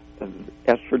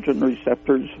estrogen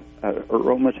receptors,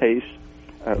 aromatase,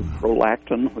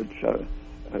 prolactin, which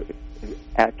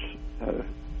acts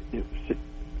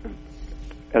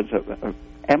as an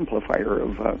amplifier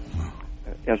of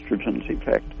estrogen's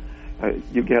effect.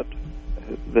 You get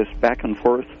this back and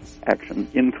forth action,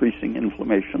 increasing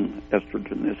inflammation,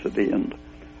 estrogenicity, and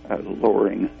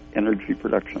lowering energy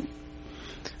production.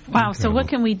 Wow. So what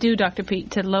can we do, Dr.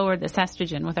 Peat, to lower this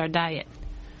estrogen with our diet?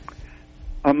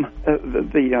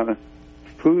 The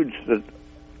foods that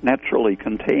naturally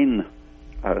contain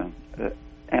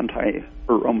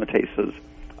anti-aromatases,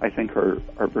 I think, are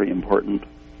very important.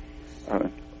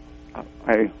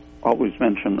 I always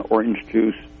mention orange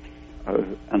juice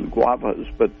and guavas,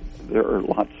 but there are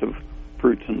lots of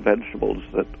fruits and vegetables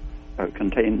that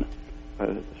contain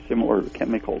similar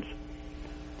chemicals.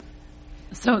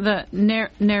 So the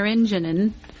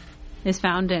naringinin is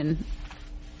found in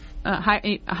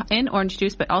orange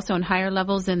juice, but also in higher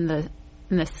levels in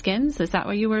the skins. Is that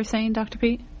what you were saying, Dr.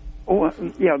 Peat? Oh,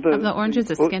 yeah. Of the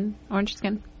oranges, orange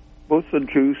skin. Both the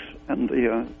juice and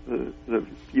the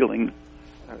peeling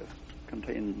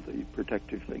contain the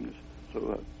protective things.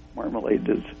 So marmalade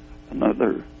is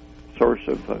another source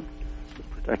of the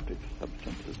protective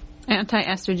substances.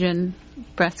 Anti-estrogen,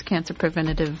 breast cancer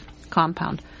preventative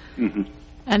compound. Mm-hmm.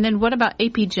 And then what about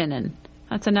apigenin?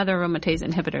 That's another aromatase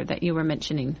inhibitor that you were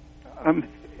mentioning.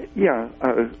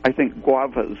 I think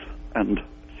guavas and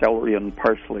celery and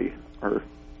parsley are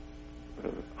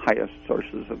highest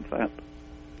sources of that.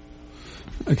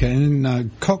 Okay, and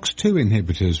then COX-2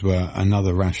 inhibitors were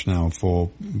another rationale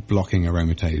for blocking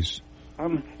aromatase.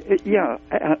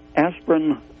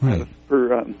 Aspirin, right.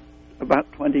 For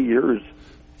about 20 years,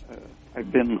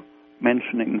 I've been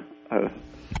mentioning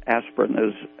aspirin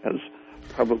as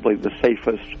probably the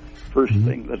safest first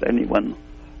thing that anyone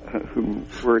who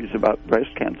worries about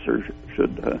breast cancer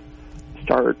should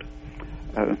start.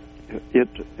 It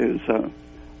is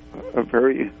a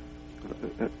very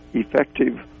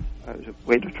effective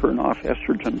way to turn off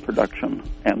estrogen production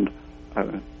and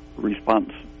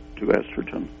response to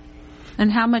estrogen.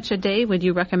 And how much a day would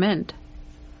you recommend?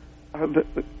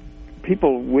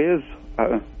 People with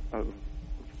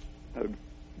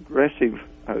aggressive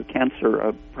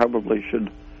cancer probably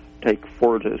should take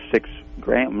 4 to 6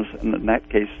 grams, and in that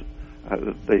case,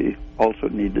 they also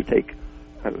need to take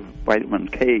vitamin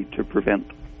K to prevent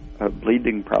a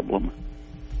bleeding problem.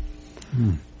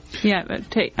 Yeah,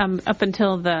 up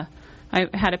until I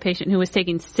had a patient who was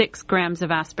taking 6 grams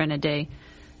of aspirin a day,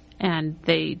 and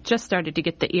they just started to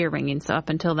get the ear ringing. So up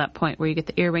until that point where you get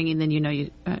the ear ringing, then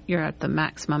you're at the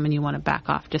maximum and you want to back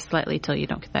off just slightly till you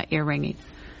don't get that ear ringing.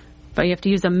 But you have to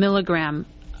use a milligram,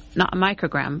 not a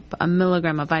microgram, but a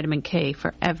milligram of vitamin K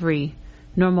for every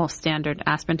normal standard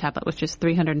aspirin tablet, which is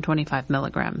 325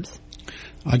 milligrams.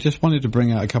 I just wanted to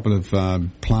bring out a couple of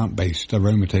plant-based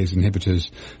aromatase inhibitors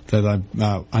that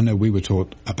I know we were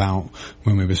taught about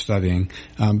when we were studying.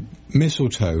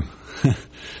 Mistletoe.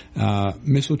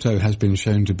 Mistletoe has been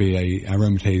shown to be a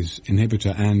aromatase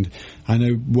inhibitor, and I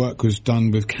know work was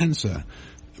done with cancer,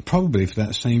 probably for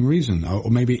that same reason, or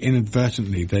maybe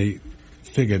inadvertently they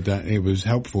figured that it was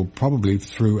helpful, probably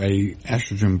through a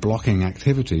estrogen blocking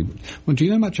activity. Well, do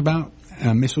you know much about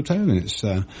mistletoe and its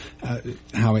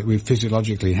how it would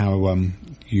physiologically, how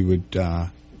you would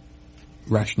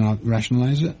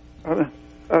rationalize it?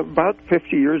 About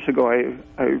 50 years ago,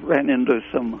 I ran into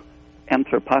some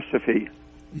anthroposophy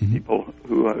people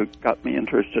who got me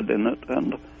interested in it,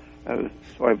 and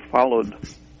so I've followed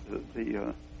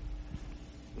the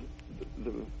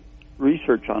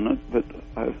research on it, but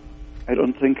I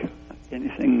don't think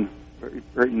anything very,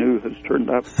 very new has turned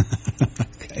up.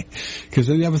 Okay. Because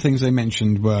the other things they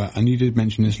mentioned were, and you did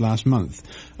mention this last month,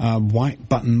 white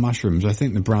button mushrooms. I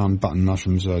think the brown button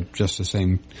mushrooms are just the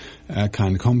same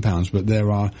kind of compounds, but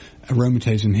there are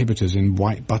aromatase inhibitors in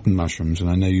white button mushrooms, and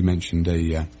I know you mentioned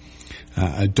a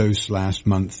dose last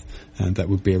month, and that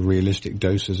would be a realistic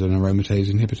dose as an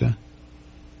aromatase inhibitor?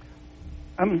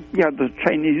 Yeah, the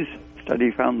Chinese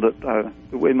study found that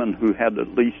the women who had at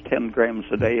least 10 grams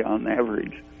a day on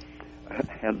average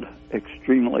had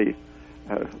extremely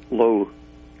low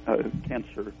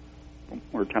cancer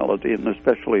mortality, and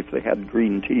especially if they had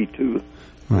green tea too.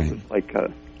 Right. It was like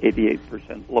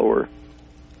 88% lower.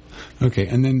 Okay,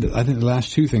 and then I think the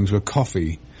last two things were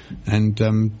coffee and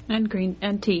green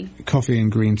and tea. Coffee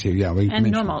and green tea, yeah.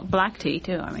 And normal black tea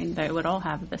too. I mean, they would all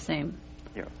have the same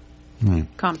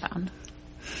compound.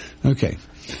 Okay.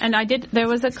 And there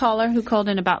was a caller who called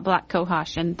in about black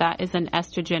cohosh, and that is an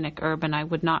estrogenic herb, and I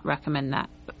would not recommend that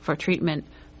for treatment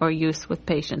or use with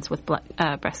patients with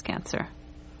breast cancer.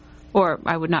 Or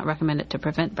I would not recommend it to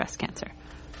prevent breast cancer.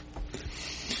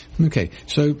 Okay,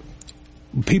 so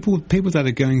people that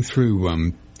are going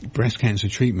through breast cancer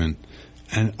treatment,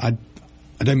 and I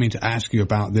don't mean to ask you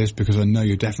about this because I know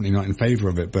you're definitely not in favor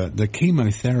of it, but the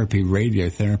chemotherapy,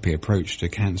 radiotherapy approach to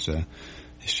cancer,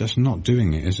 it's just not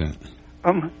doing it, is it?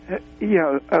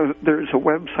 There's a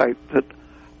website that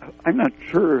I'm not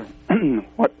sure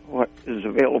what is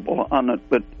available on it,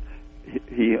 but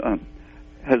he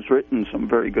has written some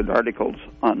very good articles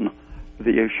on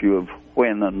the issue of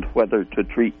when and whether to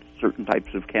treat certain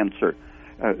types of cancer.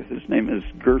 His name is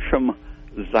Gershom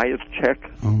Zayacek.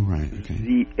 Oh, right, okay.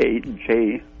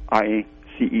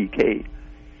 Zajicek.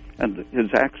 And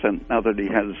his accent, now that he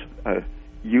has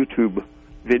YouTube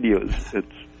videos,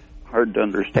 it's hard to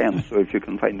understand, so if you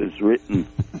can find his written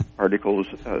articles,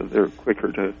 they're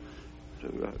quicker to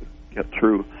get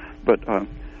through. But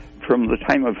from the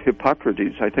time of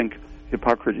Hippocrates, I think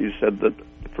Hippocrates said that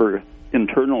for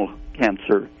internal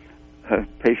cancer,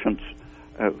 patients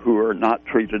who are not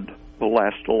treated will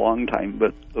last a long time,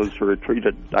 but those who are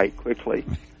treated die quickly.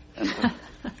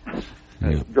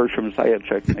 And Gershom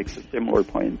Zayacek makes a similar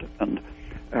point. And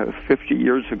 50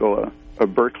 years ago, a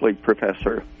Berkeley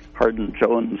professor, Hardin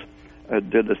Jones,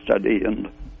 did a study and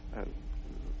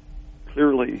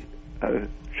clearly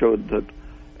showed that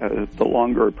the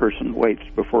longer a person waits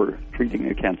before treating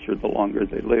a cancer, the longer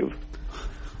they live.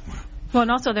 Well,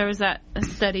 and also there was a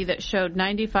study that showed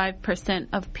 95%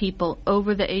 of people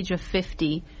over the age of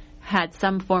 50 had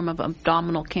some form of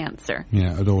abdominal cancer.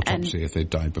 Yeah, at autopsy if they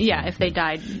died before. Yeah, if they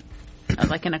died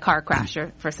like in a car crash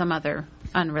or for some other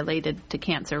unrelated to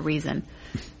cancer reason.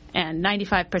 And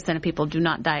 95% of people do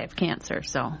not die of cancer,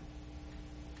 so...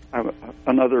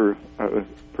 Another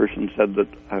person said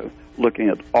that looking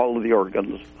at all of the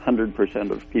organs,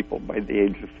 100% of people by the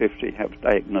age of 50 have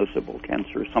diagnosable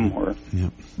cancer somewhere. Yeah.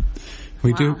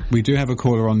 We do have a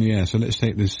caller on the air, so let's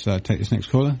take this next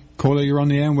caller. Caller, you're on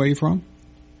the air, and where are you from?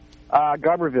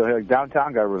 Garberville here,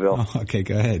 downtown Garberville. Oh, okay,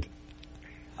 go ahead.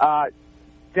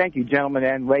 Thank you, gentlemen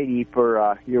and lady,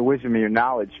 for your wisdom and your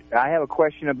knowledge. I have a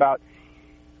question about,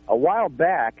 a while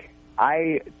back,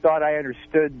 I thought I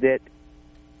understood that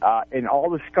in all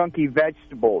the skunky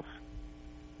vegetables,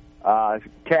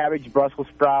 cabbage, Brussels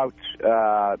sprouts,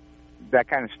 that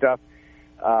kind of stuff,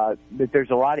 that there's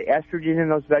a lot of estrogen in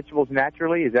those vegetables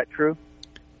naturally. Is that true?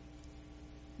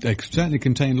 They certainly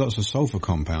contain lots of sulfur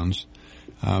compounds.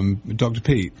 Dr.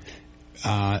 Peat,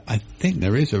 I think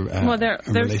there is a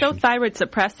they're so thyroid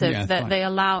suppressive that they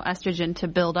allow estrogen to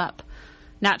build up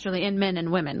naturally in men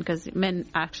and women, because men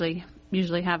actually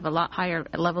usually have a lot higher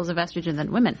levels of estrogen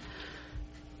than women.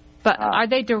 But are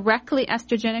they directly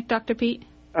estrogenic, Dr. Peat?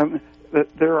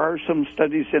 There are some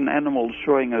studies in animals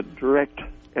showing a direct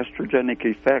estrogenic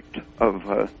effect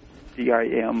of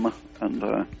DIM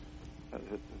and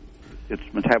its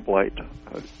metabolite.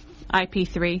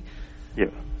 IP3. Yeah.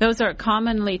 Those are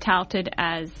commonly touted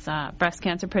as breast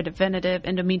cancer preventative,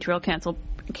 endometrial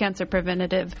cancer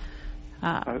preventative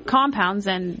compounds,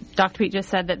 and Dr. Peat just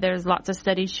said that there's lots of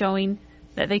studies showing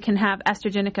that they can have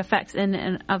estrogenic effects in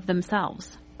and of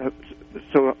themselves.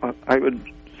 So I would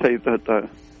say that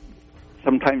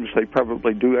sometimes they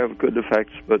probably do have good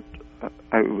effects, but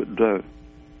I would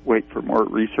wait for more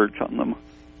research on them.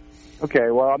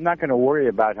 Okay, well, I'm not going to worry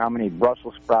about how many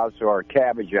Brussels sprouts or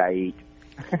cabbage I eat.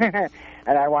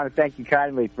 And I want to thank you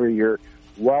kindly for your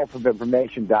wealth of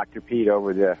information, Dr. Peat,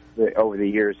 over the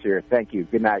years here. Thank you.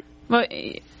 Good night. Well,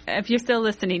 if you're still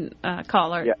listening,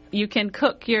 caller, you can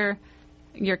cook your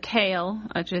kale,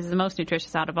 which is the most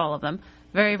nutritious out of all of them,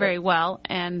 very, very well,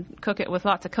 and cook it with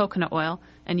lots of coconut oil,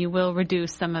 and you will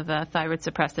reduce some of the thyroid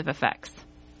suppressive effects.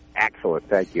 Excellent.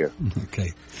 Thank you.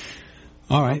 Okay.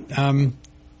 All right.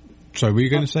 So were you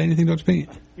going to say anything, Dr. Peat?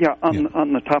 Yeah,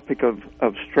 on the topic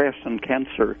of stress and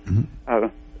cancer,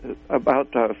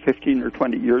 about 15 or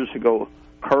 20 years ago,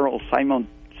 Carl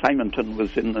Simonton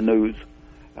was in the news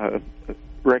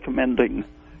recommending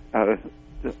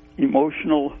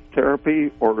emotional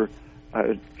therapy or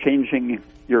changing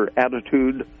your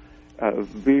attitude,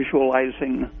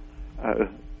 visualizing,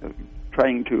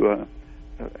 trying to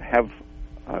have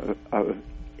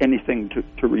anything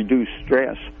to reduce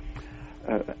stress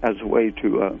as a way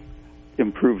to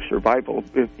improve survival.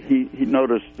 He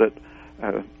noticed that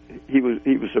he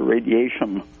was a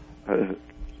radiation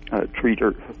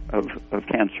treater of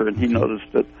cancer, and he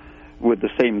noticed that with the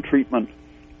same treatment,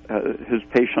 his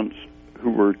patients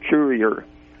who were cheerier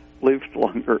lived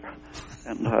longer.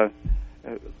 And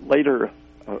later,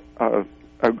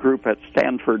 a group at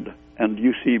Stanford and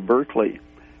UC Berkeley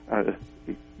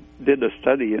did a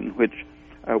study in which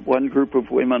one group of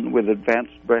women with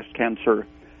advanced breast cancer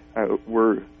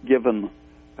were given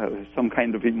some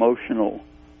kind of emotional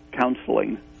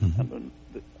counseling, and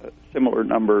a similar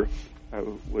number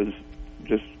was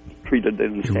just treated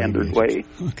in a standard way.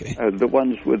 Okay. The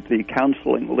ones with the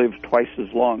counseling lived twice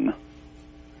as long.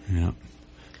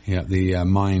 Yeah, the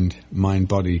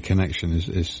mind-body connection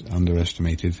is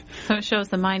underestimated. So it shows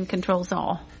the mind controls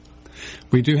all.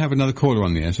 We do have another caller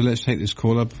on the air, so let's take this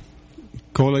caller.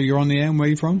 Caller, you're on the air, and where are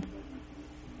you from?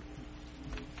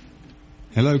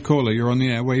 Hello, caller, you're on the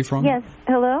air, where are you from? Yes,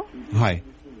 hello? Hi.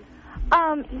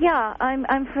 Yeah,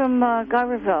 I'm from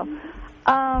Garberville.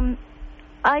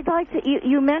 I'd like to,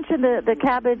 you mentioned the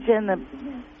cabbage and the...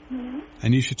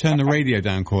 And you should turn the radio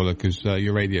down, caller, because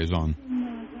your radio's on.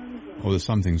 Or there's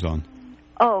something's on.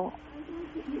 Oh.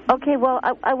 Okay, well,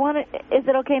 I want to... Is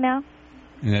it okay now?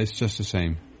 Yeah, it's just the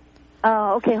same.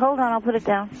 Oh, okay, hold on, I'll put it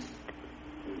down.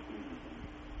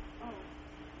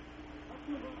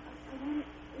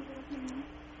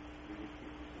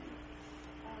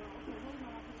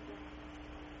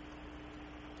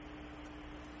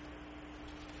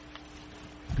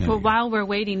 Well, while we're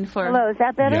waiting for... Hello, is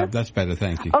that better? Yeah, that's better,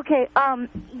 thank you. Okay,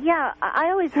 yeah, I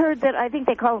always heard that I think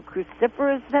they call them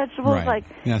cruciferous vegetables, Right. like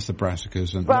Yes, the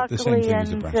brassicas. And broccoli the same thing as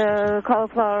the brassicas. and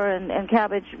cauliflower and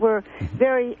cabbage were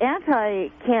very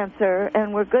anti-cancer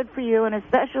and were good for you, and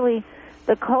especially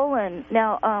the colon.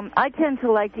 Now, I tend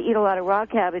to like to eat a lot of raw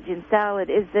cabbage in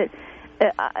salad. Is it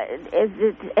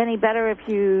any better if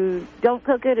you don't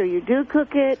cook it or you do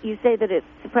cook it? You say that it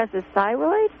suppresses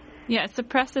thyroid? Yeah, it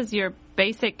suppresses your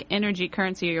basic energy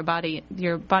currency of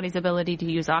your body's ability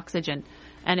to use oxygen.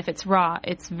 And if it's raw,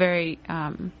 it's very,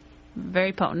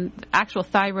 very potent. Actual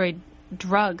thyroid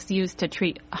drugs used to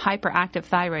treat hyperactive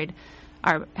thyroid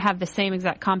have the same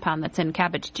exact compound that's in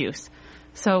cabbage juice.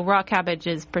 So raw cabbage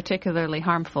is particularly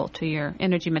harmful to your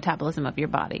energy metabolism of your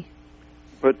body.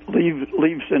 But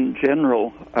leaves in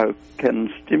general can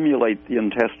stimulate the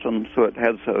intestine so it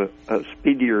has a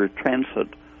speedier transit,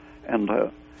 and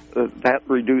that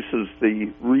reduces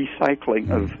the recycling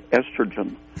of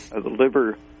estrogen. The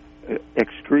liver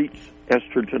excretes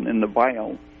estrogen in the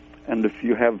bile, and if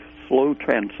you have slow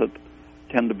transit,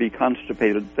 tend to be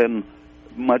constipated, then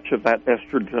much of that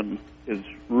estrogen is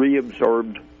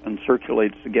reabsorbed and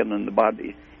circulates again in the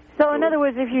body. So, in other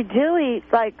words, if you do eat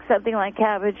like something like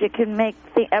cabbage, it can make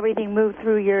everything move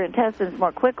through your intestines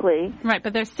more quickly. Right,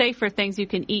 but there's safer things you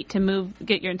can eat to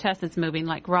get your intestines moving,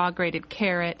 like raw grated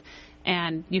carrot,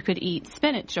 and you could eat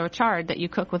spinach or chard that you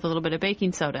cook with a little bit of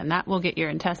baking soda, and that will get your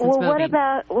intestines moving. What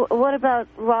about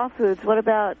raw foods? What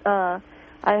about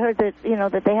I heard that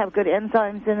that they have good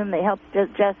enzymes in them. They help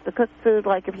digest the cooked food.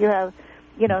 Like if you have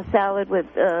salad with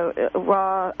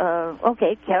raw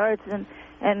carrots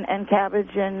and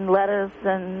cabbage and lettuce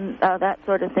and that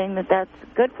sort of thing, that's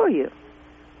good for you.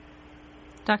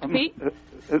 Dr. Peat?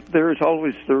 There is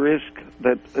always the risk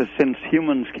that since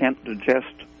humans can't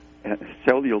digest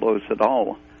cellulose at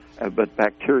all, but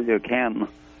bacteria can,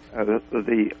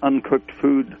 the uncooked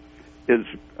food is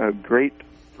great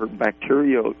for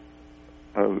bacterial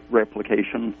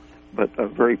replication, but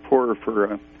very poor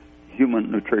for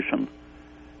human nutrition.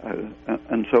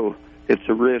 And so it's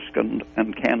a risk and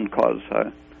can cause...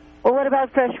 Well, what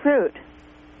about fresh fruit?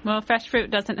 Well, fresh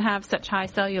fruit doesn't have such high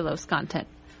cellulose content.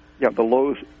 Yeah, the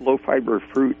low-fiber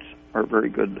fruits are very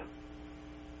good.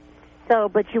 So,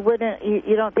 but you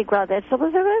don't think raw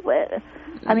vegetables are good?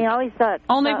 I mean, I always thought...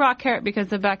 Only raw carrot, because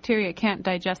the bacteria can't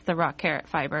digest the raw carrot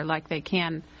fiber like they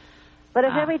can. But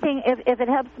if it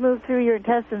helps move through your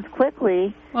intestines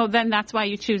quickly... Well, then that's why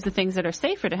you choose the things that are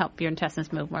safer to help your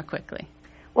intestines move more quickly.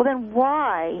 Well, then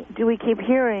why do we keep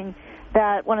hearing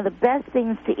that one of the best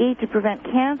things to eat to prevent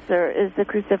cancer is the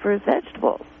cruciferous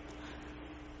vegetables?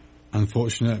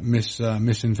 Unfortunate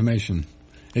misinformation.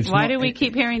 Why do we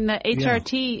keep hearing that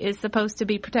HRT is supposed to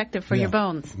be protective for your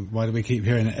bones? Why do we keep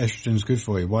hearing that estrogen's good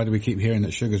for you? Why do we keep hearing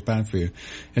that sugar's bad for you?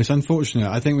 It's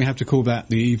unfortunate. I think we have to call that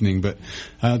the evening, but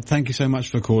thank you so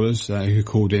much for callers who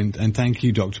called in, and thank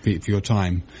you, Dr. Peat, for your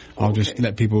time. I'll just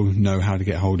let people know how to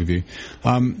get hold of you.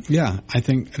 I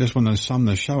think I just want to sum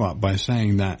the show up by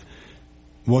saying that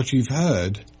what you've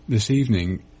heard this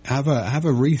evening, have a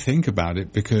rethink about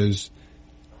it, because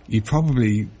you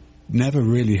probably never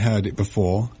really heard it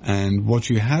before, and what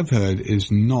you have heard is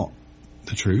not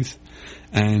the truth,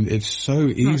 and it's so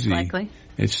easy. Most likely.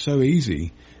 It's so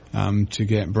easy to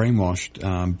get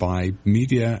brainwashed by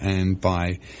media and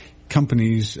by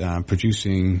companies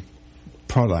producing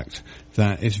product,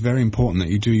 that it's very important that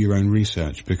you do your own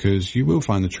research, because you will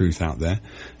find the truth out there.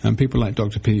 And people like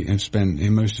Dr. Peat have spent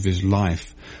most of his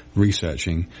life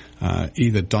researching,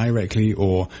 either directly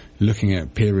or looking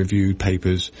at peer-reviewed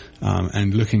papers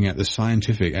and looking at the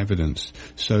scientific evidence.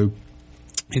 So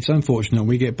it's unfortunate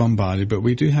we get bombarded, but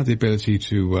we do have the ability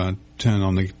to turn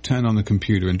on the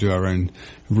computer and do our own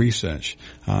research.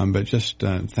 But just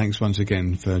thanks once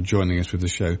again for joining us with the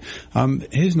show.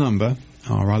 His number,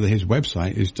 or rather his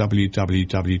website, is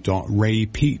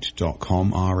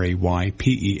www.raypeat.com,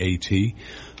 RAYPEAT.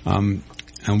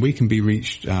 And we can be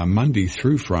reached Monday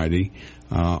through Friday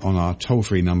on our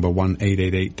toll-free number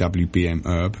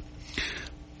 1-888-WBM-HERB.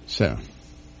 So,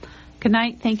 good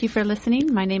night. Thank you for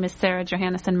listening. My name is Sarah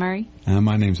Johannesson Murray. And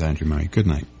my name's Andrew Murray. Good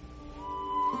night.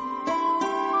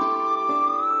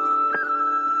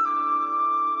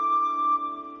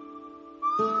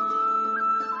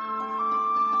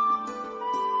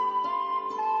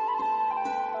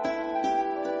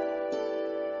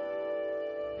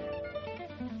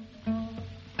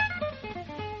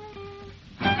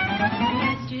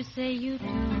 You say you do,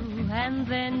 and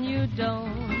then you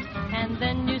don't, and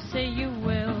then you say you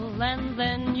will, and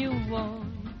then you won't.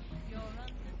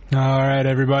 All right,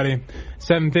 everybody.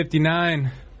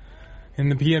 7:59 in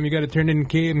the PM. You got to turn in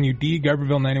KMUD,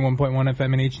 Garberville 91.1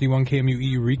 FM and HD1,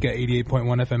 KMUE, Eureka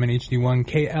 88.1 FM and HD1,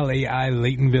 KLAI,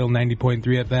 Laytonville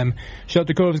 90.3 FM.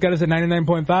 Shelter Cove's got us at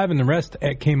 99.5, and the rest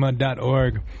at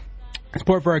kmud.org.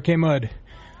 Support for our KMUD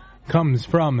comes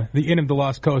from the Inn of the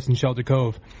Lost Coast in Shelter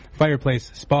Cove. Fireplace,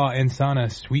 spa, and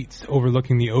sauna suites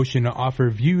overlooking the ocean offer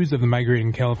views of the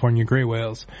migrating California gray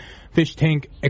whales. Fish tank